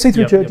 is it? Yep.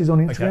 C3 Church is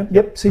on Instagram. Okay.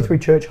 Yep.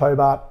 C3 Church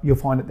Hobart. You'll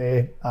find it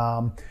there.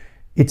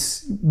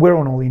 We're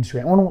on all the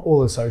Instagram, on all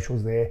the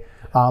socials there.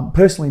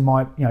 Personally,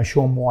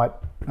 Shaun White.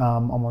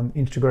 I'm on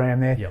Instagram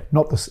there. Yep.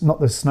 Not the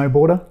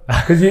snowboarder,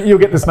 because you'll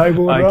get the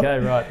snowboarder. Okay,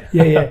 right.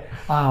 Yeah.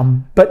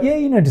 But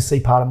to see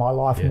part of my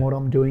life and what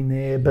I'm doing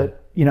there.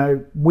 But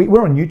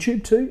we're on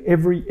YouTube too.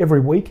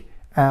 Every week,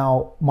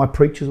 my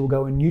preachers will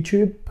go on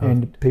YouTube,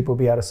 and people will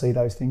be able to see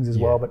those things as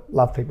well. But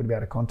love people to be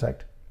able to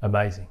contact.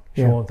 Amazing.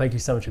 Shaun, thank you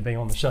so much for being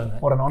on the show, mate.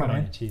 What an honour,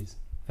 man. Cheers.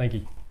 Thank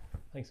you.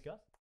 Thanks, guys.